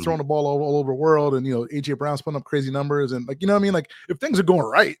and he was throwing the ball all over the world, and AJ Brown's putting up crazy numbers, and like if things are going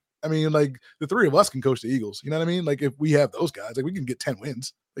right, like the three of us can coach the Eagles. You know what I mean? Like if we have those guys, like we can get 10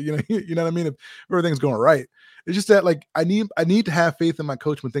 wins. You know what I mean? If everything's going right, it's just that like I need to have faith in my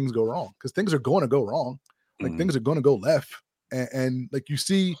coach when things go wrong, because things are going to go wrong. Like things are going to go left, and like you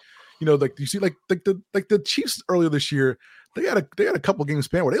see, like the Chiefs earlier this year, they had a couple games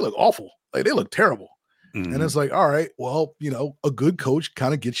span where they look awful, like they look terrible. Mm-hmm. And it's like, all right, well, a good coach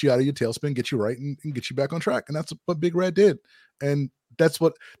kind of gets you out of your tailspin, gets you right, and gets you back on track. And that's what Big Red did. And that's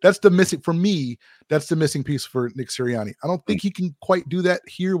the missing for me. That's the missing piece for Nick Sirianni. I don't think he can quite do that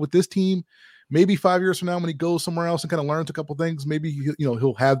here with this team. Maybe 5 years from now, when he goes somewhere else and kind of learns a couple things, maybe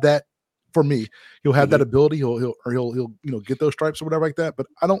he'll have that. For me, he'll have that ability. He'll get those stripes or whatever like that. But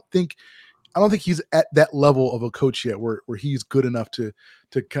I don't think he's at that level of a coach yet where he's good enough to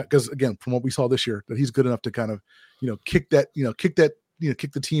because again, from what we saw this year, that he's good enough to kind of kick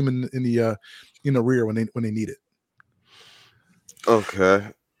the team in the rear when they need it. Okay.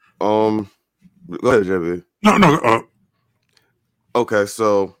 Go ahead, JB. No. Okay,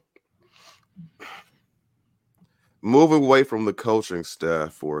 so moving away from the coaching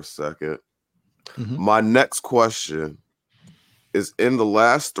staff for a second, my next question is, in the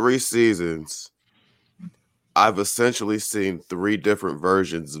last 3 seasons, I've essentially seen 3 different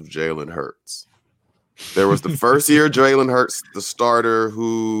versions of Jalen Hurts. There was the first year Jalen Hurts, the starter,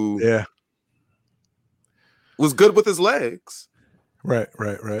 who was good with his legs. Right.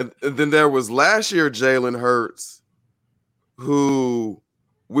 And then there was last year Jalen Hurts, who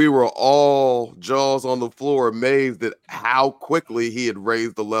we were all jaws on the floor amazed at how quickly he had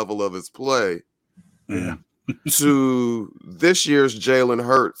raised the level of his play. Yeah. To this year's Jalen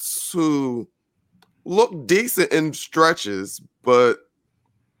Hurts, who looked decent in stretches, but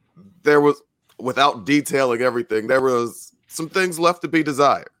there was, without detailing everything, there was some things left to be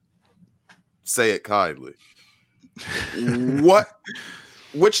desired. Say it kindly.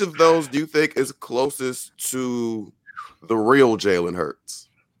 Which of those do you think is closest to the real Jalen Hurts?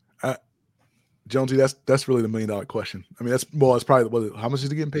 Jonesy, that's really the $1 million question. It's probably how much is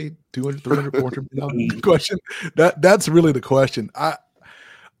he getting paid? 200, 300, 400 million question. That's really the question.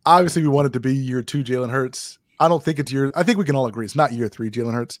 Obviously we want it to be year 2 Jalen Hurts. I don't think it's I think we can all agree it's not year 3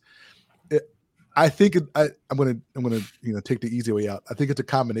 Jalen Hurts. I'm gonna take the easy way out. I think it's a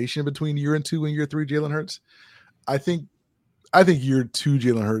combination between year 2 and year 3 Jalen Hurts. I think year 2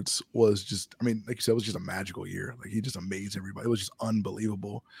 Jalen Hurts was just, like you said, it was just a magical year. Like he just amazed everybody. It was just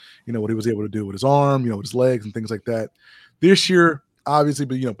unbelievable, what he was able to do with his arm, with his legs and things like that. This year, obviously,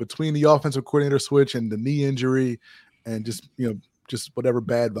 but between the offensive coordinator switch and the knee injury and just whatever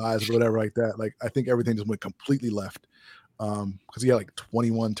bad vibes or whatever like that, like I think everything just went completely left. Because he had like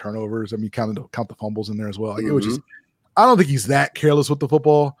 21 turnovers. Count the fumbles in there as well. Like it was just, I don't think he's that careless with the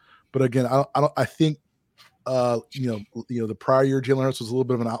football. But again, I think the prior year Jalen Hurts was a little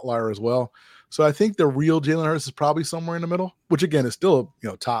bit of an outlier as well. So I think the real Jalen Hurts is probably somewhere in the middle, which again is still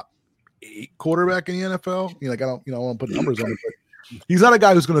top 8 quarterback in the NFL. I don't want to put numbers on it, but he's not a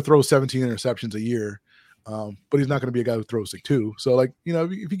guy who's going to throw 17 interceptions a year. But he's not going to be a guy who throws like 2. So like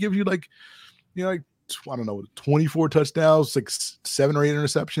if he gives you I don't know, 24 touchdowns, like 7 or 8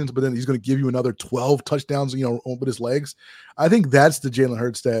 interceptions, but then he's going to give you another 12 touchdowns, with his legs. I think that's the Jalen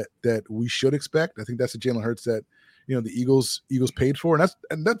Hurts that we should expect. I think that's the Jalen Hurts that, the Eagles paid for.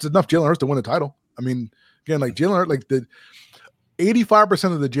 And that's enough Jalen Hurts to win a title. Again, like Jalen Hurts, like the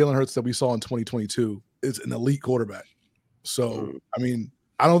 85% of the Jalen Hurts that we saw in 2022 is an elite quarterback. So, I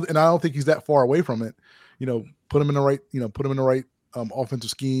don't think he's that far away from it. Put him in the right offensive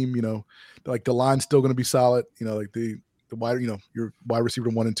scheme, like the line's still going to be solid, like the wide, your wide receiver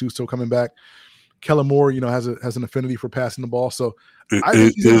 1 and 2 still coming back. Kellen Moore, has an affinity for passing the ball. So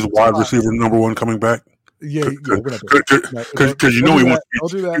is wide receiver number 1 coming back? Yeah, because he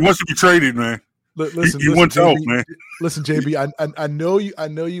wants to be traded, man. He wants out, man. Listen, JB, I know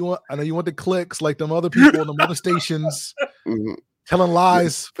you want the clicks like them other people on the other stations telling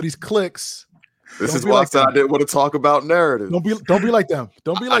lies for these clicks. This is why I didn't want to talk about narratives. Don't be like them.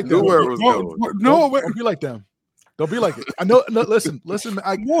 Don't be like them. I knew where it was going. Don't be like them. Don't be like it. I know. No, listen.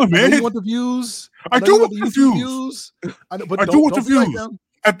 I know you want the views. I do want the views. I know, but I do want the views.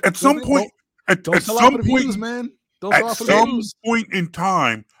 Like at some point, at some point, man. At some point in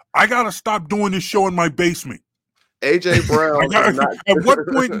time, I gotta stop doing this show in my basement. AJ Brown. At what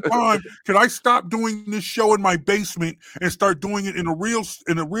point in time can I stop doing this show in my basement and start doing it in a real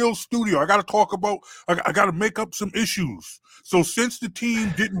studio? I got to make up some issues. So since the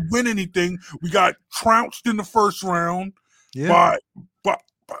team didn't win anything, we got trounced in the first round by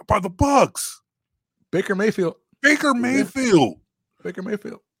the Bucks. Baker Mayfield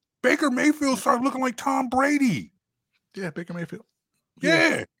started looking like Tom Brady. Yeah, Baker Mayfield.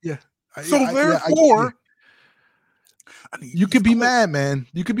 Yeah. So therefore. You could be mad, man.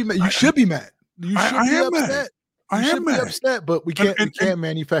 You could be mad. You should be mad. You should be upset. I am mad. Upset, but we can't. We can't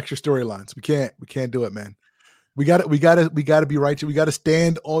manufacture storylines. We can't do it, man. We got to be righteous. We got to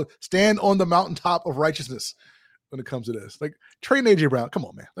stand on the mountaintop of righteousness when it comes to this. Like trading AJ Brown. Come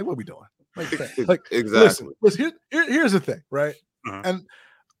on, man. Like what are we doing? Like exactly. Listen. Here's the thing, right? And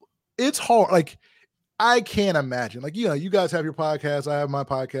it's hard. Like I can't imagine. Like you guys have your podcast. I have my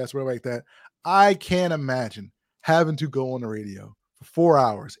podcast. Whatever like that. I can't imagine having to go on the radio for 4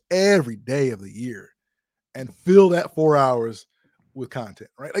 hours every day of the year and fill that 4 hours with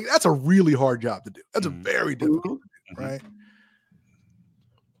content, right? Like that's a really hard job to do. That's a very difficult to do, right?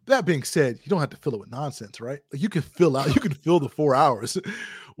 That being said, you don't have to fill it with nonsense, right? Like you can fill the 4 hours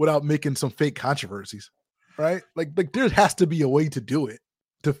without making some fake controversies, right? Like there has to be a way to do it,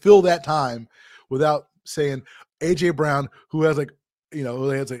 to fill that time without saying AJ Brown, who has like, it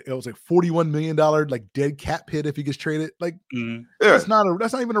was like $41 million like dead cap hit if he gets traded. Like that's not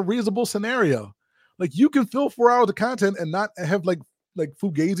even a reasonable scenario. Like you can fill 4 hours of content and not have like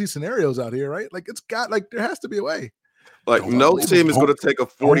fugazi scenarios out here, right? Like there has to be a way. Like no team is going to take a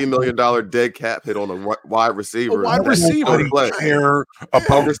 $40 million dead cap hit on a wide receiver. A receiver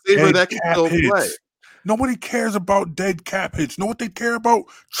that can still play. Nobody cares about dead cap hits. Know what they care about?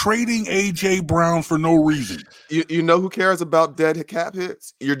 Trading AJ Brown for no reason. You know who cares about dead cap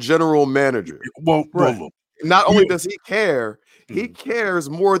hits? Your general manager. Well, not only does he care, he cares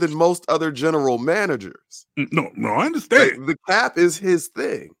more than most other general managers. No, I understand. Like, the cap is his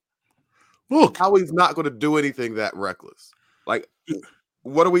thing. Look, how he's not going to do anything that reckless. Like,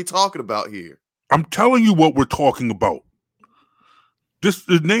 what are we talking about here? I'm telling you what we're talking about.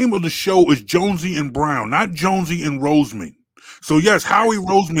 The name of the show is Jonesy and Brown, not Jonesy and Roseman. So yes, Howie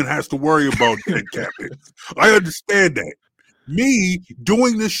Roseman has to worry about dead cap hits. I understand that. Me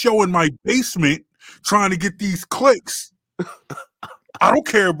doing this show in my basement, trying to get these clicks, I don't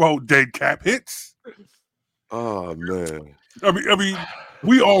care about dead cap hits. Oh man! I mean,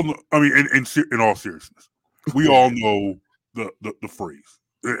 we all know. I mean, in all seriousness, we all know the phrase,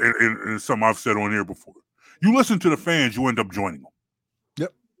 and something I've said on here before. You listen to the fans, you end up joining them.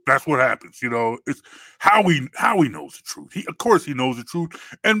 That's what happens, It's Howie knows the truth. Of course he knows the truth,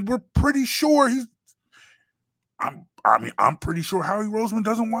 and we're pretty sure I'm pretty sure Howie Roseman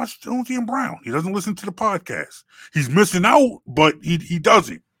doesn't watch Jonesy and Brown. He doesn't listen to the podcast. He's missing out, but he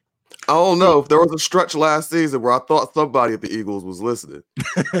doesn't. I don't know if there was a stretch last season where I thought somebody at the Eagles was listening.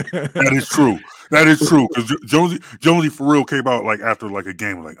 That is true. Because Jonesy for real came out like after like a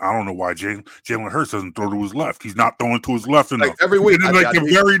game, like I don't know why Jalen Hurts doesn't throw to his left. He's not throwing to his left enough. Like every week, and then the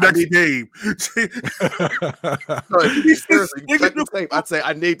very next game, check the tape. I'd say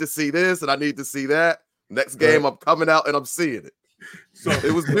I need to see this and I need to see that. Next game, I'm coming out and I'm seeing it. So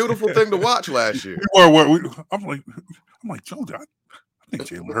it was a beautiful thing to watch last year. I'm like Jonesy. I think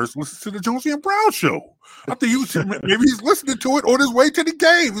Jalen Hurts listens to the Jonesy and Brown show. I think maybe he's listening to it on his way to the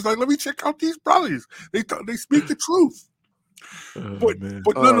game. He's like, let me check out these brothers. They speak the truth. But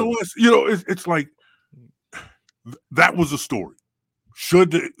nonetheless, it's like that was a story.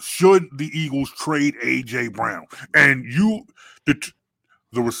 Should the Eagles trade AJ Brown? And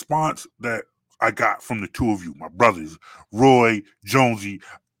the response that I got from the two of you, my brothers, Roy, Jonesy,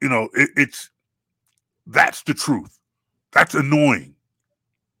 that's the truth. That's annoying.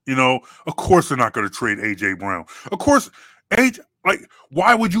 Of course they're not going to trade AJ Brown. Of course,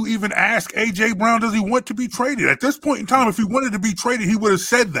 why would you even ask AJ Brown, does he want to be traded? At this point in time, if he wanted to be traded, he would have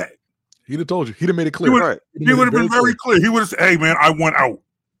said that. He'd have told you. He'd have made it clear. He would have been very clear. He would have said, hey, man, I want out.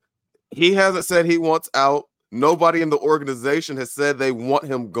 He hasn't said he wants out. Nobody in the organization has said they want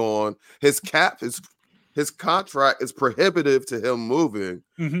him gone. His contract is prohibitive to him moving.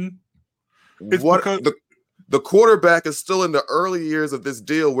 Mm-hmm. The quarterback is still in the early years of this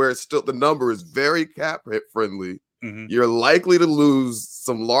deal where it's still the number is very cap hit friendly. You're likely to lose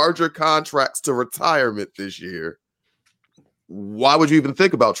some larger contracts to retirement this year. Why would you even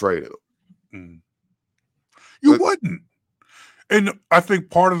think about trading them? You wouldn't. And I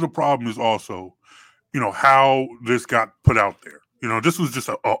think part of the problem is also, how this got put out there. This was just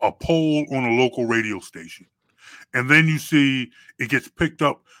a poll on a local radio station. And then you see it gets picked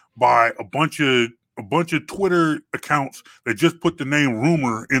up by a bunch of Twitter accounts that just put the name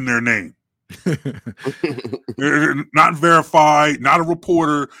rumor in their name. Not verified, not a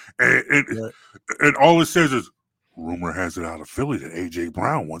reporter. And all it says is, rumor has it out of Philly that A.J.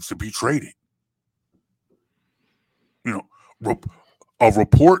 Brown wants to be traded. A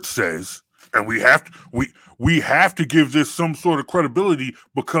report says, and we have to give this some sort of credibility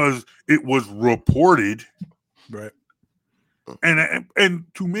because it was reported, right? And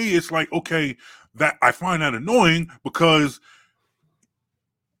to me, it's like, okay, that I find that annoying because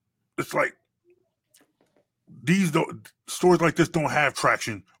it's like stories like this don't have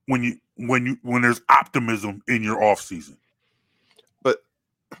traction when there's optimism in your off season. But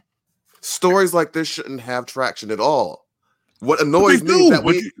stories like this shouldn't have traction at all. What annoys me is that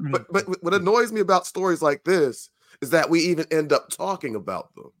what annoys me about stories like this is that we even end up talking about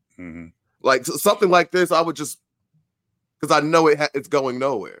them. Like something like this, I would just, because I know it's going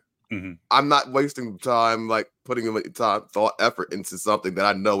nowhere. I'm not wasting time putting thought, effort into something that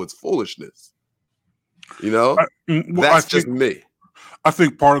I know is foolishness. That's just me. I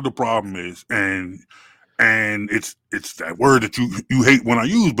think part of the problem is, and it's that word that you hate when I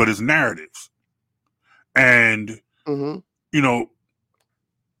use, but it's narratives. And the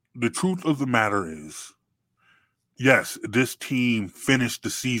truth of the matter is, yes, this team finished the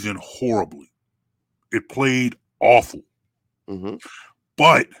season horribly. It played awful.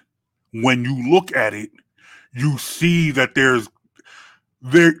 But when you look at it, you see that there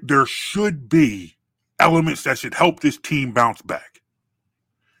should be elements that should help this team bounce back.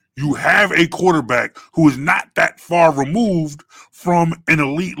 You have a quarterback who is not that far removed from an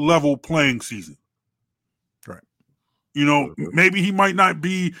elite level playing season. Maybe he might not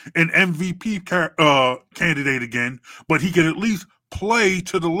be an MVP candidate again, but he can at least play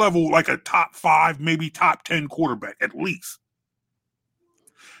to the level like a top 5, maybe top 10 quarterback, at least.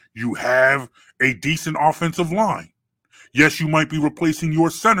 You have a decent offensive line. Yes, you might be replacing your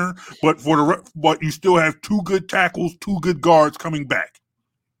center, but you still have 2 good tackles, 2 good guards coming back.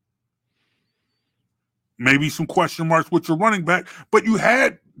 Maybe some question marks with your running back, but you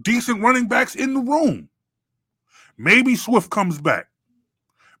had decent running backs in the room. Maybe Swift comes back.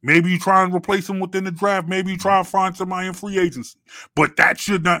 Maybe you try and replace him within the draft. Maybe you try and find somebody in free agency. But that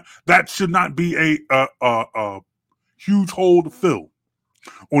should not be a huge hole to fill.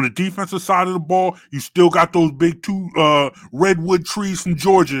 On the defensive side of the ball, you still got those big 2 redwood trees from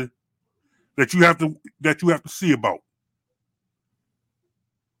Georgia that you have to see about.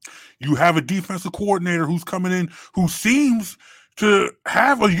 You have a defensive coordinator who's coming in who seems to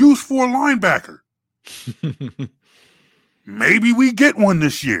have a use for a linebacker. Maybe we get one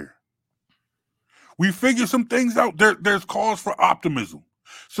this year. We figure some things out. There's cause for optimism.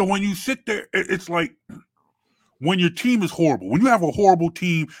 So when you sit there, it's like when your team is horrible, when you have a horrible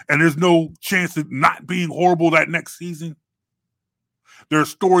team and there's no chance of not being horrible that next season, there are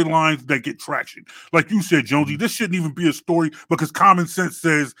storylines that get traction. Like you said, Jonesy, this shouldn't even be a story because common sense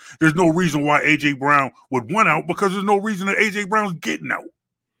says there's no reason why A.J. Brown would want out because there's no reason that A.J. Brown's getting out.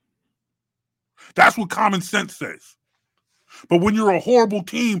 That's what common sense says. But when you're a horrible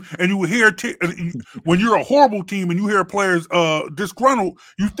team and you hear players disgruntled,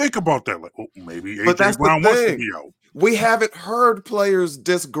 you think about that like, maybe A.J. Brown wants to be out. We haven't heard players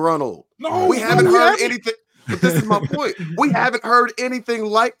disgruntled. No, we haven't heard anything. But this is my point. We haven't heard anything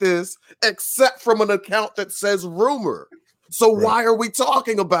like this except from an account that says rumor. So why are we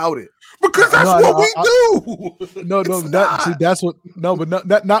talking about it? Because that's what we do. Not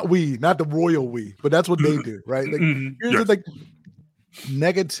we, not the royal we, but that's what they do, right? Like, here's like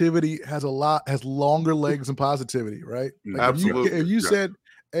negativity has longer legs than positivity, right? Like Absolutely. If you said,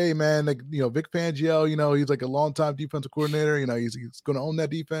 hey man, like Vic Fangio, he's like a longtime defensive coordinator, he's going to own that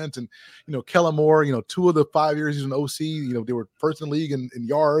defense, and Kellen Moore, 2 of the 5 years he's an OC, they were first in the league in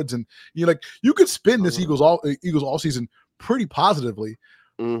yards, and you could spin this Eagles all season pretty positively.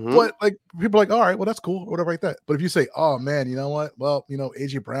 But like people are like, all right, well that's cool, or whatever like that. But if you say, oh man, you know what? Well,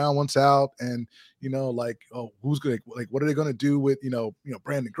 AJ Brown wants out, and who's gonna what are they gonna do with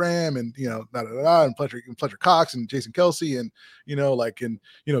Brandon Graham and and Fletcher Cox and Jason Kelsey and is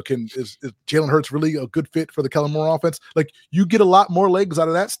Jalen Hurts really a good fit for the Kellen Moore offense? Like you get a lot more legs out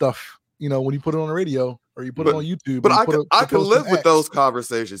of that stuff, when you put it on the radio or you put it on YouTube. But I can live with those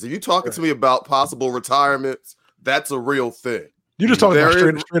conversations. If you're talking to me about possible retirements, That's a real thing. You're just talking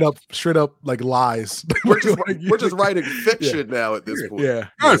about straight up like lies. We're just writing fiction now at this point. Yeah.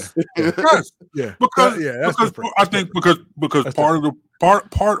 Yes. Yes. Yeah. Because I think because part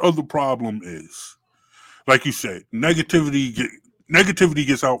of the problem is, like you said, negativity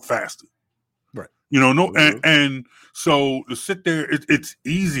gets out faster. Right. And so to sit there, it's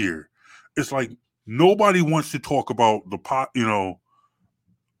easier. It's like nobody wants to talk about the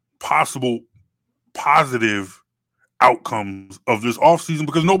possible positive outcomes of this offseason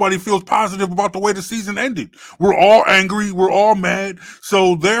because nobody feels positive about the way the season ended. We're all angry. We're all mad.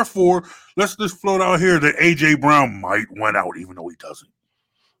 So therefore, let's just float out here that A.J. Brown might win out even though he doesn't.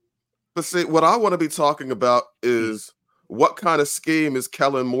 But see, what I want to be talking about is what kind of scheme is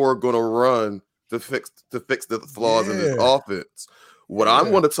Kellen Moore going to run to fix the flaws in his offense? What I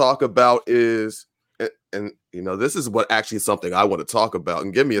want to talk about is, and this is what actually is something I want to talk about.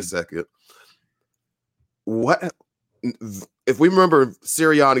 And give me a second. What if we remember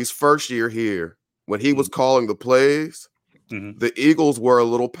Sirianni's first year here when he was calling the plays? The Eagles were a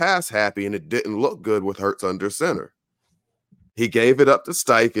little pass happy, and it didn't look good with Hurts under center. He gave it up to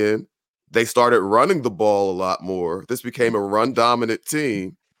Steichen. They started running the ball a lot more. This became a run-dominant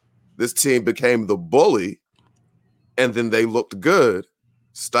team. This team became the bully, and then they looked good.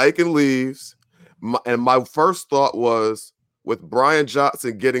 Steichen leaves, and my first thought was, with Brian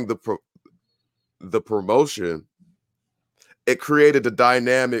Johnson getting the promotion, it created a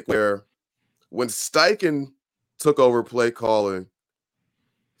dynamic where when Steichen took over play calling,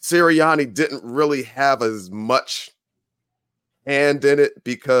 Sirianni didn't really have as much hand in it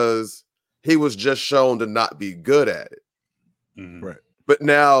because he was just shown to not be good at it. Right. But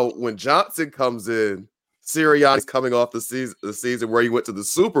now when Johnson comes in, Sirianni's coming off the season where he went to the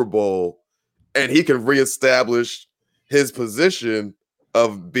Super Bowl, and he can reestablish his position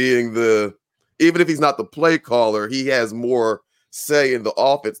of being even if he's not the play caller, he has more say in the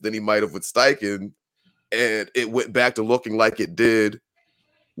offense than he might have with Steichen. And it went back to looking like it did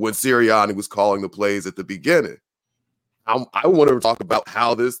when Sirianni was calling the plays at the beginning. I want to talk about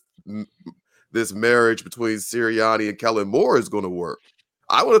how this marriage between Sirianni and Kellen Moore is going to work.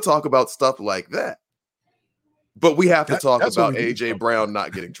 I want to talk about stuff like that. But we have to talk about A.J. Brown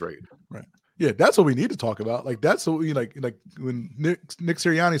not getting traded. Right. Yeah, that's what we need to talk about. Like, that's what we like when Nick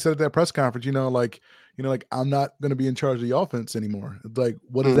Sirianni said at that press conference, I'm not going to be in charge of the offense anymore. Like,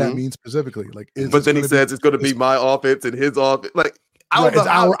 what does that mean specifically? Like, but then he says it's going to be my offense and his offense. Like, it's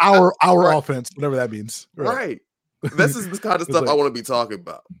our offense, whatever that means. Right. This is the kind of stuff I want to be talking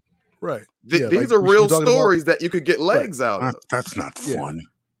about. Right. These are real stories that you could get legs out of. That's not funny.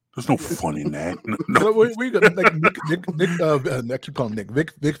 There's no fun in that. No. We got Nick. I keep calling him Nick.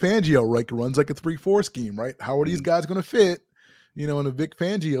 Vic Fangio runs like a 3-4 scheme, right? How are these guys going to fit? In a Vic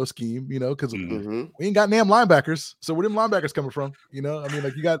Fangio scheme, because we ain't got damn linebackers. So where them linebackers coming from? You got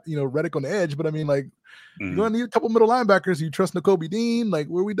Reddick on the edge, but you're gonna need a couple middle linebackers. You trust Nakobe Dean? Like,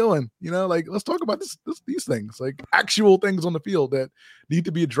 what are we doing? Let's talk about these things, like actual things on the field that need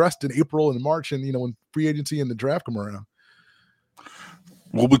to be addressed in April and March, and when free agency and the draft come around.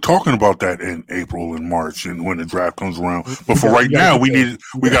 We'll be talking about that in April and March and when the draft comes around. But for right now, we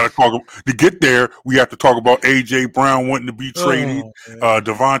got to talk to get there. We have to talk about A.J. Brown wanting to be traded,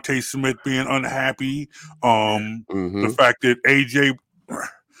 Devontae Smith being unhappy, the fact that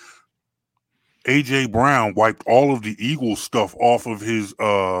A.J. Brown wiped all of the Eagles stuff off of his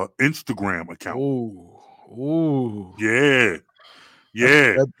Instagram account. Ooh. Yeah.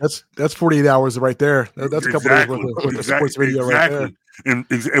 That's 48 hours right there. That's a couple days worth of sports video right there. And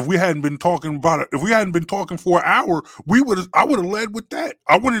if we hadn't been talking about it, if we hadn't been talking for an hour, I would have led with that.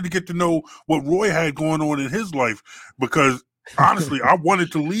 I wanted to get to know what Roy had going on in his life because honestly, I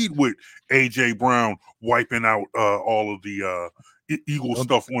wanted to lead with A.J. Brown wiping out all of the Eagle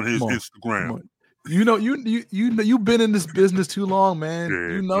stuff on his Instagram. You've been in this business too long, man.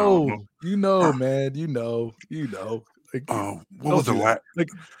 Yeah, man. Like, what was the last?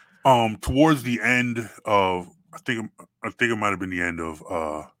 Towards the end of, I think it might have been the end of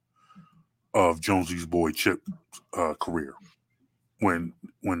Jonesy's boy Chip's career, when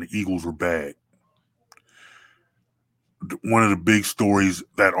the Eagles were bad. One of the big stories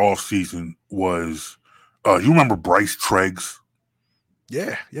that offseason was, you remember Bryce Treggs?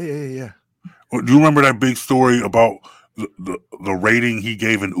 Yeah. Do you remember that big story about the rating he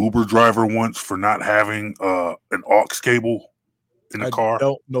gave an Uber driver once for not having an aux cable in the car? I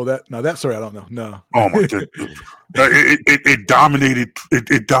don't know that. No, that story I don't know. No. Oh my goodness! It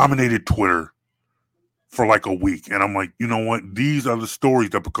dominated Twitter for like a week, and I'm like, you know what? These are the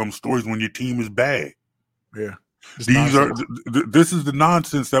stories that become stories when your team is bad. Yeah. This is the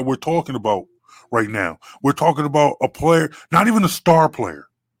nonsense that we're talking about right now. We're talking about a player, not even a star player.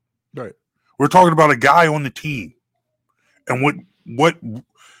 Right. We're talking about a guy on the team and what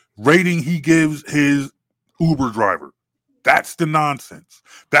rating he gives his Uber driver. That's the nonsense.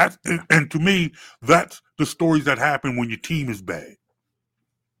 And to me, that's the stories that happen when your team is bad.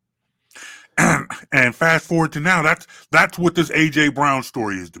 And fast forward to now, that's what this AJ Brown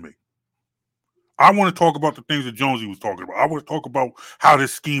story is to me. I want to talk about the things that Jonesy was talking about. I want to talk about how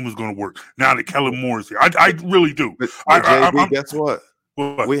this scheme is going to work now that Kellen Moore is here. I really do. But JB, guess what?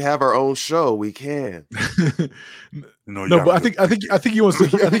 What? We have our own show. We can. No, but I think he wants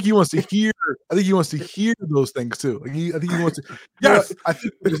to. I think he wants to hear. I think he wants to hear those things too. Like I think he wants to. Yes,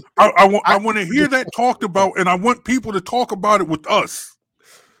 I want to hear that talked about, and I want people to talk about it with us.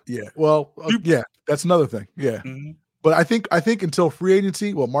 Yeah. Well, yeah, that's another thing. Yeah. Mm-hmm. But I think until free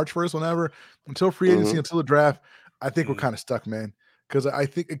agency, well, March 1st, whenever, until free agency, until the draft, I think we're kind of stuck, man. Because I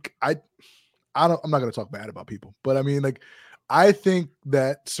think I'm not going to talk bad about people, but I mean, like, I think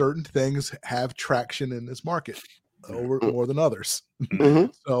that certain things have traction in this market over more than others. Mm-hmm.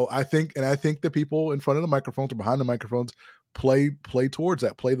 So I think the people in front of the microphones or behind the microphones play towards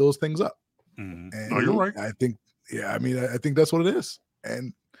that, play those things up. Mm-hmm. And you're right. I think, I think that's what it is.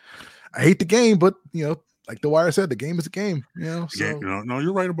 And I hate the game, but like The Wire said, the game is a game. So, no,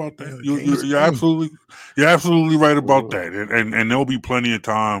 you're right about that. You're absolutely right about that. And there'll be plenty of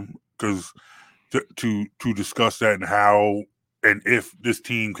time because to discuss that and how and if this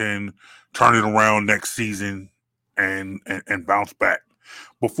team can turn it around next season and bounce back.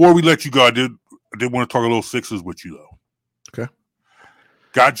 Before we let you go, I did want to talk a little Sixers with you though. Okay.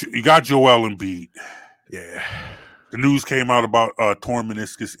 You got Joel Embiid. Yeah. The news came out about torn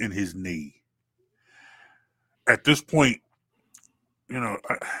meniscus in his knee. At this point, there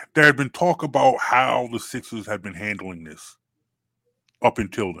had been talk about how the Sixers had been handling this up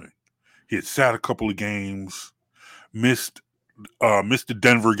until then. He had sat a couple of games, missed the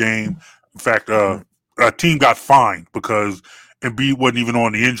Denver game. In fact, a team got fined because Embiid wasn't even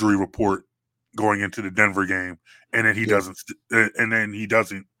on the injury report going into the Denver game, and then he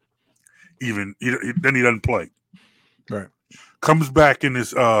doesn't play. Right. Comes back in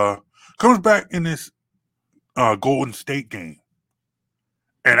this Golden State game,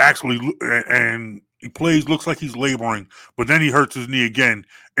 and he plays. Looks like he's laboring, but then he hurts his knee again,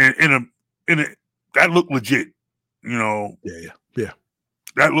 and in a that looked legit. Yeah.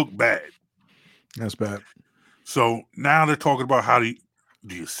 That looked bad. That's bad. So now they're talking about how do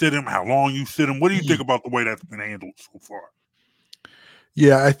you sit him? How long you sit him? What do you think about the way that's been handled so far?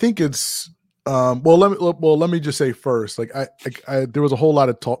 Yeah, I think it's. Let me just say first, like I there was a whole lot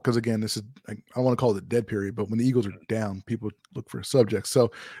of talk because again, this is I want to call it a dead period, but when the Eagles are down, people look for subjects.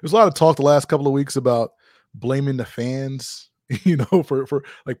 So there's a lot of talk the last couple of weeks about blaming the fans, for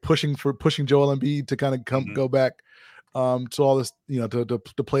pushing Joel Embiid to kind of go back to all this,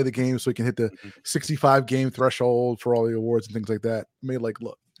 to play the game so he can hit the 65 game threshold for all the awards and things like that. I mean,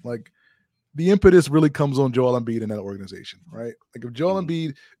 look, the impetus really comes on Joel Embiid in that organization, right? Like if Joel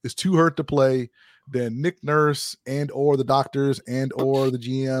Embiid is too hurt to play, then Nick Nurse and or the doctors and or the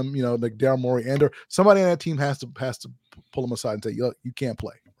GM, like Daryl Morey and or somebody on that team has to pull him aside and say, you can't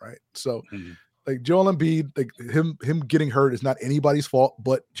play, right? So like Joel Embiid, like him getting hurt is not anybody's fault,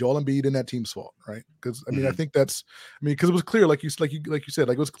 but Joel Embiid and that team's fault, right? Because I mean, I think because it was clear, like you said,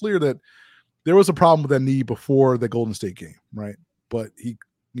 it was clear that there was a problem with that knee before the Golden State game, right? But he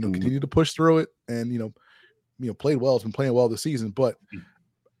continued to push through it and, played well. It's been playing well this season, but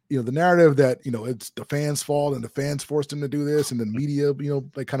the narrative that, it's the fans' fault and the fans forced him to do this and the media,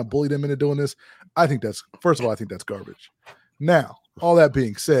 kind of bullied him into doing this. I think that's garbage. Now, all that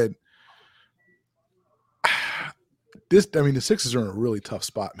being said, the Sixers are in a really tough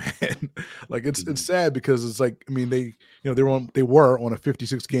spot, man. Like it's sad because it's like, I mean, they were on a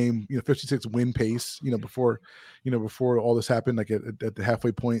 56 win pace, before all this happened, like at the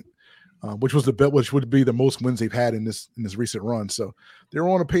halfway point, which would be the most wins they've had in this recent run. So they were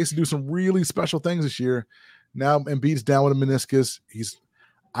on a pace to do some really special things this year. Now Embiid's down with a meniscus.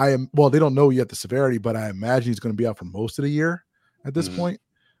 They don't know yet the severity, but I imagine he's going to be out for most of the year at this point.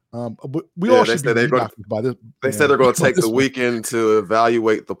 But we all should be by this. They said they're going to take the weekend to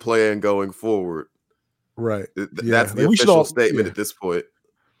evaluate the plan going forward. Right. That's the official statement at this point.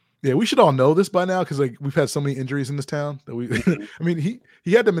 Yeah, we should all know this by now because we've had so many injuries in this town that we. I mean,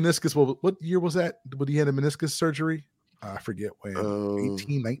 he had the meniscus. Well, what year was that? When he had a meniscus surgery? I forget when.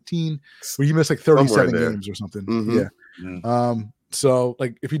 18, 19, where he missed like 37 games or something. Yeah. So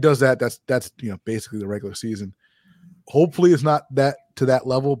if he does that, that's basically the regular season. Hopefully, it's not that to that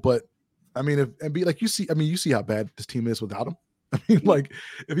level, but I mean, if Embiid, you see how bad this team is without him. I mean, like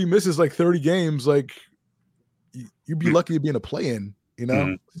if he misses like 30 games, like you'd be lucky to be in a play-in, you know?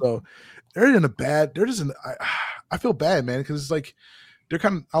 Mm-hmm. So I feel bad, man, because it's like they're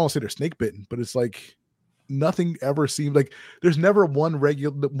kind of, I don't want to say they're snake bitten, but it's like nothing ever seemed like there's never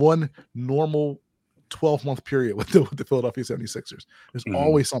one normal 12-month period with the Philadelphia 76ers. There's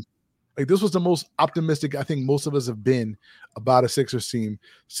always something. Like this was the most optimistic I think most of us have been about a Sixers team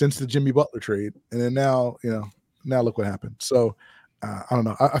since the Jimmy Butler trade. And then now, now look what happened. So I don't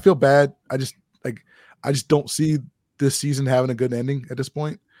know. I feel bad. I just don't see this season having a good ending at this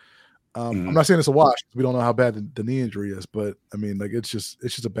point. I'm not saying it's a wash because we don't know how bad the knee injury is, but I mean, like it's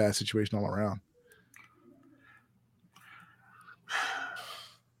just a bad situation all around.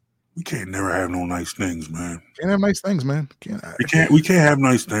 We can't never have no nice things, man. Can't have nice things, man. We can't have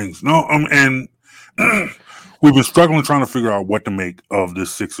nice things. No, and we've been struggling trying to figure out what to make of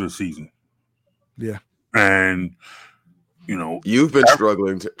this Sixers season. Yeah. And you've been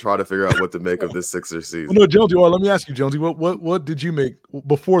struggling to try to figure out what to make of this Sixers season. No, Jonesy, let me ask you, Jonesy, what did you make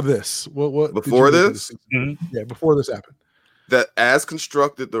before this? What before this? Yeah, before this happened. That as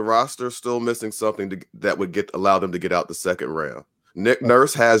constructed, the roster is still missing something that would allow them to get out the second round. Nick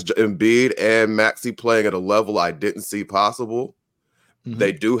Nurse has Embiid and Maxey playing at a level I didn't see possible. Mm-hmm.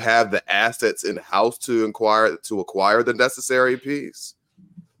 They do have the assets in house to acquire the necessary piece,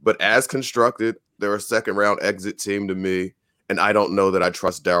 but as constructed, they're a second round exit team to me, and I don't know that I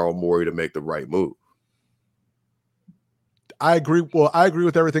trust Daryl Morey to make the right move. I agree. Well, I agree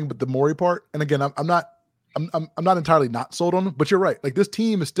with everything, but the Morey part. And again, I'm not entirely not sold on him, but you're right. Like this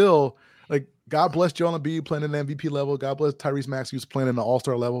team is still like, God bless Joel Embiid playing at an MVP level. God bless Tyrese Maxey who's playing in the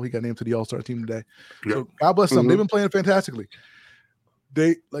All-Star level. He got named to the All-Star team today. Yep. So God bless them. They've been playing fantastically.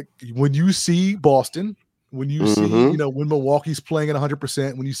 They like when you see Boston, when you see, when Milwaukee's playing at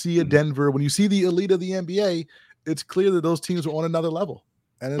 100%, when you see a Denver, when you see the elite of the NBA, it's clear that those teams are on another level.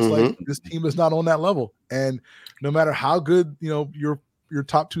 And it's like this team is not on that level. And no matter how good, your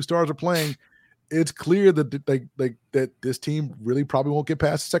top two stars are playing, it's clear that that this team really probably won't get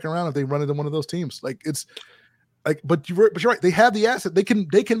past the second round if they run into one of those teams. Like it's like, but you're right. They have the asset. They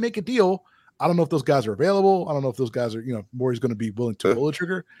can make a deal. I don't know if those guys are available. I don't know if those guys are, Morey's going to be willing to pull the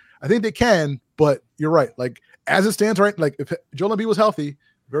trigger. I think they can, but you're right. Like as it stands, right? Like if Joel Embiid was healthy,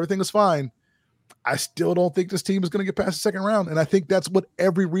 if everything is fine, I still don't think this team is going to get past the second round. And I think that's what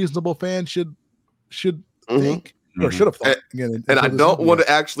every reasonable fan should think. Or should have thought. And I don't want to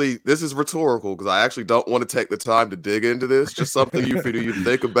actually, this is rhetorical because I actually don't want to take the time to dig into this. Just something you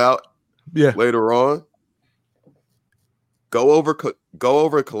think about later on. Go over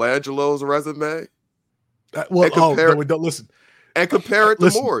Colangelo's resume. Listen. And compare it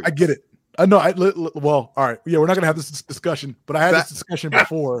to Morey. I get it. I know. Well, all right. Yeah, we're not going to have this discussion, but I had this discussion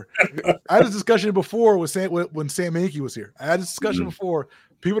before. I had this discussion before when Sam Hinkie was here. I had this discussion before.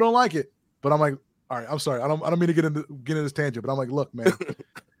 People don't like it, but I'm like, all right, I'm sorry. I don't mean to get into this tangent, but I'm like, look, man,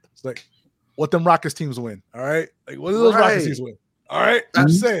 it's like what them Rockets teams win. All right, like what do those Rockets teams win? All right, I'm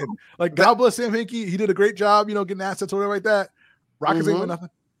saying, like, God bless Sam Hinkie. He did a great job, getting assets or whatever like that. Rockets ain't win nothing.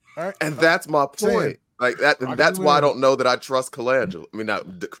 All right, and that's my point. Like that. That's why I don't know that I trust Colangelo. I mean, not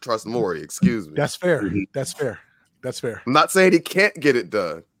trust Morey. Excuse me. That's fair. That's fair. I'm not saying he can't get it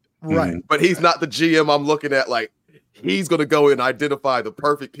done, right? But he's not the GM I'm looking at. Like he's going to go and identify the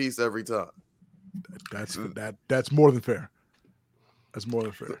perfect piece every time. That's more than fair. That's more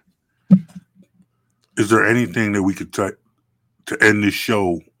than fair. Is there anything that we could to end this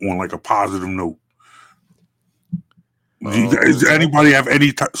show on like a positive note? Does anybody have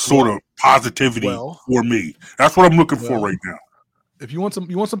any sort of positivity for me? That's what I'm looking for right now. If you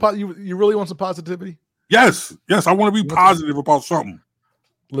really want some positivity? Yes. I want to be positive about something.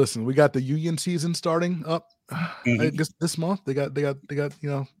 Listen, we got the union season starting up. I guess this month they got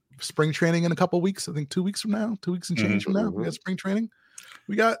spring training in a couple of weeks. I think 2 weeks from now, 2 weeks and change from now, we got spring training.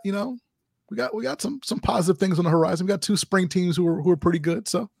 We got some positive things on the horizon. We got two spring teams who are pretty good.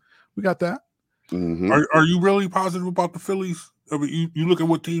 So we got that. Are you really positive about the Phillies? I mean, you look at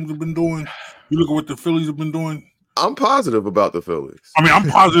what teams have been doing. You look at what the Phillies have been doing. I'm positive about the Phillies. I mean, I'm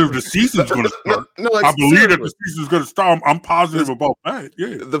positive the season's going to start. I believe that the season's going to start. I'm positive about that.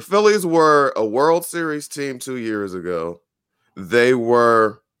 Yeah. The Phillies were a World Series team 2 years ago. They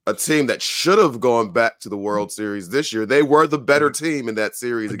were a team that should have gone back to the World Series this year. They were the better team in that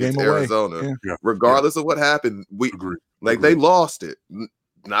series against Arizona. Yeah. Regardless of what happened, they lost it.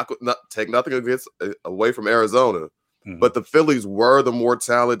 Not take nothing away from Arizona, but the Phillies were the more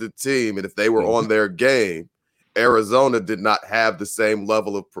talented team, and if they were on their game, Arizona did not have the same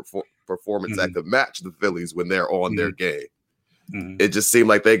level of performance that could match the Phillies when they're on their game. It just seemed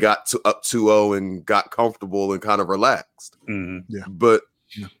like they got up 2-0 and got comfortable and kind of relaxed. Yeah. But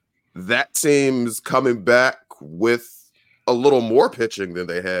that team's coming back with a little more pitching than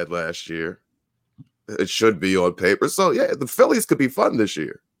they had last year. It should be on paper. So, yeah, the Phillies could be fun this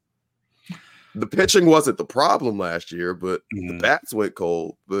year. The pitching wasn't the problem last year, but the bats went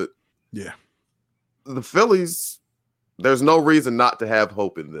cold. But yeah, the Phillies, there's no reason not to have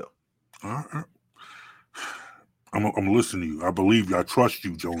hope in them. I'm listening to you. I believe you. I trust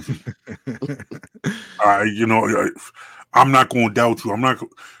you, Jonesy. I'm not going to doubt you. I'm not.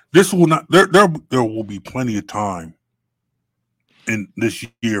 This will not. There will be plenty of time in this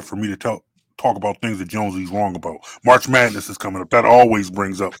year for me to talk about things that Jonesy's wrong about. March Madness is coming up. That always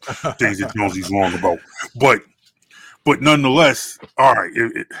brings up things that Jonesy's wrong about. But nonetheless, all right.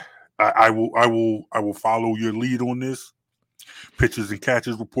 I will follow your lead on this. Pitches and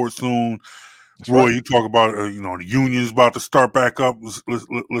catches report soon. That's Roy, right. You talk about the union's about to start back up.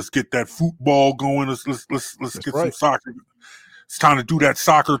 Let's get that football going. Let's get some soccer. It's time to do that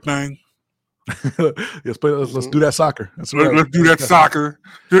soccer thing. Let's do that soccer. That's right. Let's do that soccer.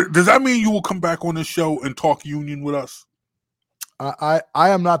 Does that mean you will come back on the show and talk union with us? I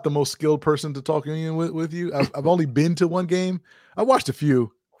am not the most skilled person to talk union with you. I've only been to one game. I watched a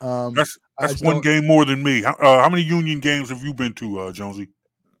few. That's one game more than me. How many union games have you been to, Jonesy?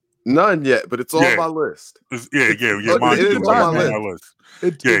 None yet, but it's on my list. Yeah. Mine is on my list.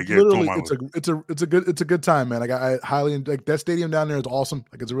 It's a good time, man. I highly like that stadium down there is awesome.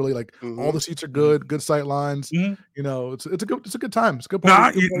 Like it's really like all the seats are good sight lines. It's a good time. It's a good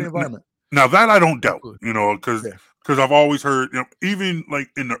party environment. Now that I don't doubt, because I've always heard, even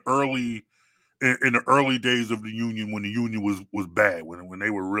like in the early days of the union, when the union was bad, when they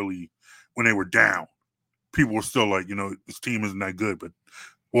were down, people were still like, this team isn't that good, but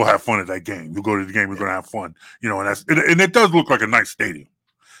we'll have fun at that game. You'll go to the game, we're going to have fun, and it does look like a nice stadium.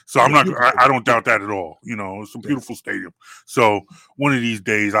 So I don't doubt that at all. It's a beautiful stadium. So one of these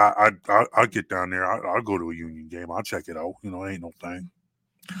days, I'll get down there. I'll go to a union game. I'll check it out. It ain't no thing.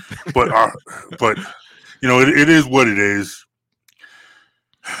 But it is what it is.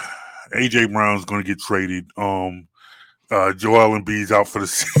 AJ Brown's going to get traded. Joel Embiid's out for the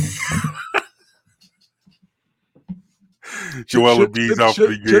season. Joel Embiid's out for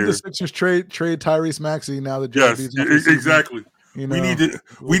the year. Should the Sixers trade Tyrese Maxey now that Joel Embiid's out for the season? Exactly.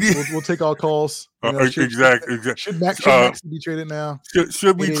 We'll take all calls. Exactly. Should Maxey be traded now?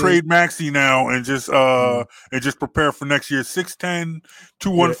 Should we trade Maxey now and just prepare for next year? 6'10",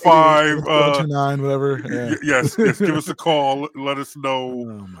 215, 229, whatever. Yeah. Yes. Give us a call. Let us know.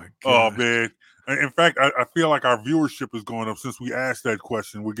 Oh my God. Oh man. In fact, I feel like our viewership is going up since we asked that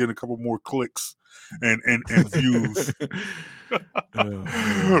question. We're getting a couple more clicks and views.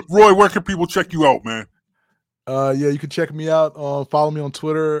 Roy, where can people check you out, man? You can check me out. Follow me on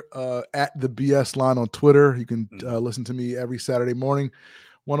Twitter at the BS Line on Twitter. You can listen to me every Saturday morning,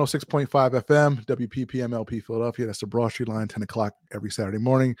 106.5 FM, WPPMLP Philadelphia. That's the Broad Street Line, 10 o'clock every Saturday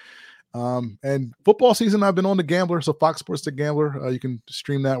morning. And football season, I've been on The Gambler, so Fox Sports The Gambler. You can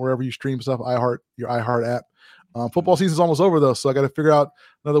stream that wherever you stream stuff. Your iHeart app. Football season's almost over though, so I got to figure out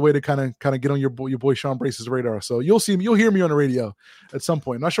another way to kind of get on your boy Sean Brace's radar. So you'll hear me on the radio at some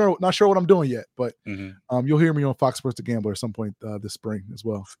point. Not sure what I'm doing yet, but you'll hear me on Fox Sports The Gambler at some point this spring as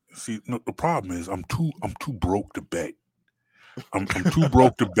well. See, no, the problem is I'm too broke to bet. I'm too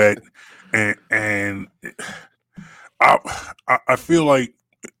broke to bet, and I feel like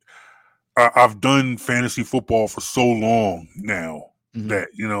I've done fantasy football for so long now that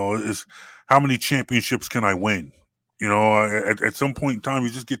it's how many championships can I win? At some point in time, you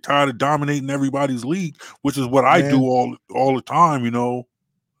just get tired of dominating everybody's league, which is what I do all the time.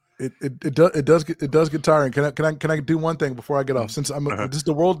 It does get tiring. Can I do one thing before I get off? Since this is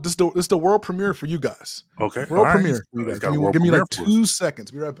the world premiere for you guys. Okay, world premiere. For you guys. Give me like 2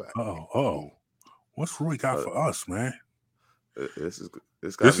 seconds. Be right back. Oh, what's Roy got for us, man? This is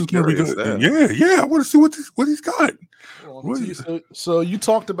gonna be good. Yeah. I want to see what he's got. So you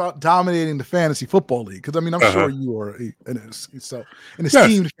talked about dominating the fantasy football league because I'm sure you are an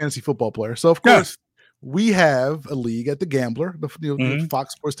esteemed fantasy football player. So of course we have a league at the Gambler, the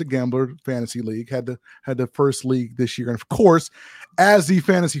Fox Sports The Gambler Fantasy League had the first league this year, and of course, as the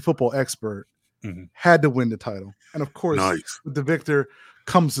fantasy football expert, had to win the title, and of course, with the victor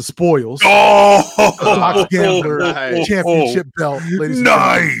comes the spoils. Fox Gambler championship belt, ladies and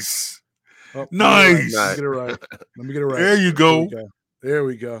gentlemen. Nice. Let me get it right. There you go. There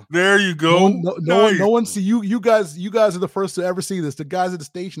we go. No one see you guys are the first to ever see this. The guys at the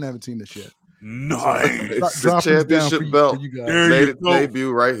station haven't seen this yet. Nice. It's the championship belt. You guys. Made its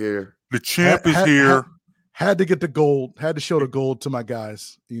debut right here. The champ is here. Had to get the gold. Had to show the gold to my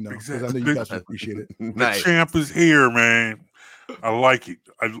guys. You know, because I know you guys would appreciate it. The champ is here, man. I like it.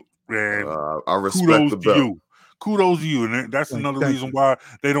 I respect the belt. Kudos to you, and that's another reason why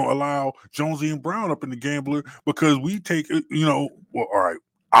they don't allow Jonesy and Brown up in the Gambler, because we take, all right,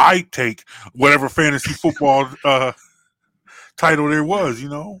 I take whatever fantasy football title there was,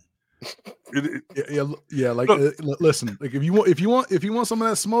 Listen, like if you want some of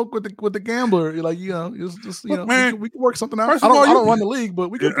that smoke with the Gambler, you're like, man, we can work something out. I don't run the league, but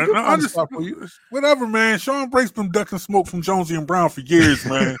we can find a spot for you. Whatever, man. Sean Brake's been ducking smoke from Jonesy and Brown for years,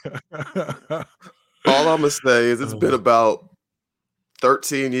 man. All I'm gonna say is it's been about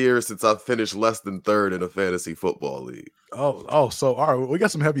 13 years since I've finished less than third in a fantasy football league. So all right, we got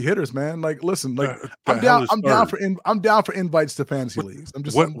some heavy hitters, man. Like, listen, like I'm down for invites to fantasy leagues. I'm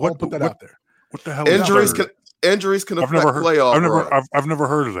just I'll put that out there. What the hell? Injuries can affect playoff. I've never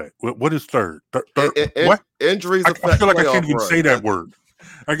heard of that. What is third? What? Injuries affect I feel like I can't even say that word.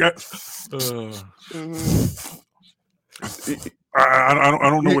 I got. I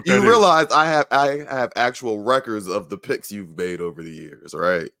don't know what that is. You realize I have actual records of the picks you've made over the years,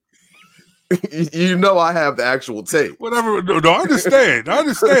 right? You know I have the actual tape. Whatever. No, I understand. I ain't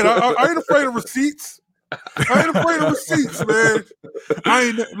afraid of receipts. Man.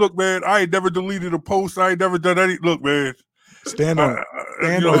 I ain't never deleted a post. I ain't never done any. Look, man. Stand on it.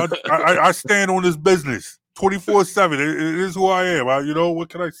 I stand on this business 24/7. It is who I am. What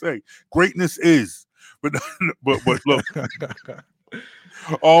can I say? Greatness is. But look,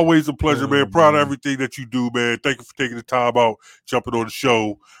 always a pleasure, man. Proud of everything that you do, man. Thank you for taking the time out, jumping on the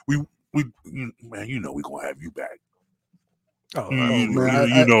show. We man, we're gonna have you back. You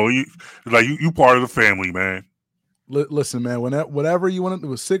part of the family, man. Listen, man. Whatever you want to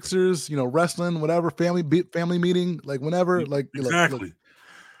do with Sixers, wrestling, whatever, family meeting, like whenever, like exactly. Look,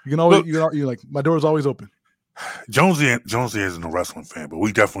 you can always, you like my door is always open. Jonesy isn't a wrestling fan, but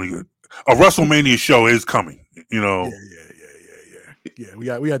we definitely. A WrestleMania show is coming, Yeah. We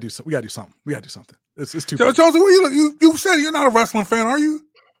gotta do something. It's too. Jonesy, you said you're not a wrestling fan, are you?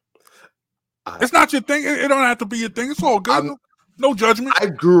 It's not your thing. It don't have to be your thing. It's all good. No judgment. I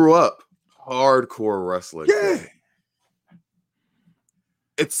grew up hardcore wrestling. Yeah.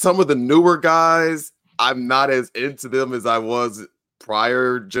 It's some of the newer guys. I'm not as into them as I was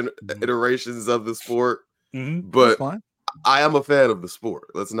prior iterations of the sport, but. I am a fan of the sport.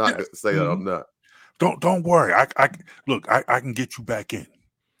 Let's not say that I'm not. Don't worry. I can get you back in.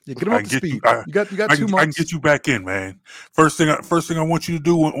 Yeah, get him up to speed. You got 2 months. I can get you back in, man. First thing I want you to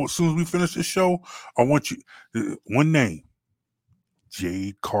do as soon as we finish this show, I want you one name,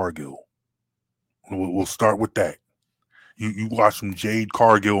 Jade Cargill. We'll start with that. You watch some Jade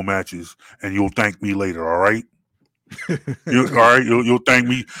Cargill matches, and you'll thank me later. All right. All right, you'll thank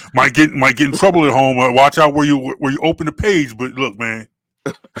me. Might get in trouble at home. Watch out where you open the page. But look, man,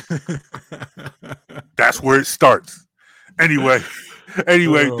 that's where it starts. Anyway,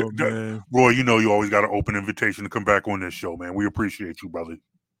 Roy, you always got an open invitation to come back on this show, man. We appreciate you, brother.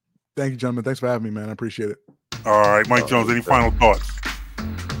 Thank you, gentlemen. Thanks for having me, man. I appreciate it. All right, Mike Jones. Any final thoughts?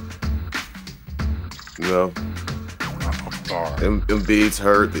 No. Embiid's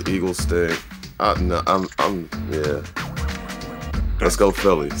hurt. The Eagles stink. No, yeah. Let's go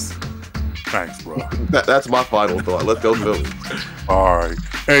Phillies. Thanks, bro. That's my final thought. Let's go Phillies. All right.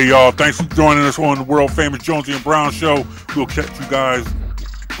 Hey, y'all. Thanks for joining us on the world famous Jonesy and Brown show. We'll catch you guys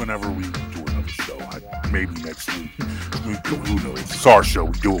whenever we do another show. Maybe next week. Who knows? It's our show.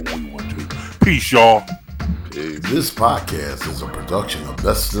 We do it when we want to. Peace, y'all. Peace. This podcast is a production of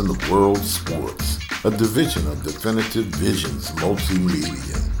Best in the World Sports, a division of Definitive Visions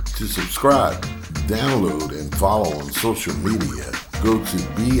Multimedia. To subscribe, download, and follow on social media, go to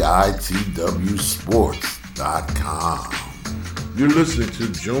bitwsports.com. You're listening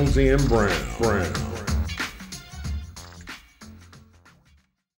to Jonesy and Brown.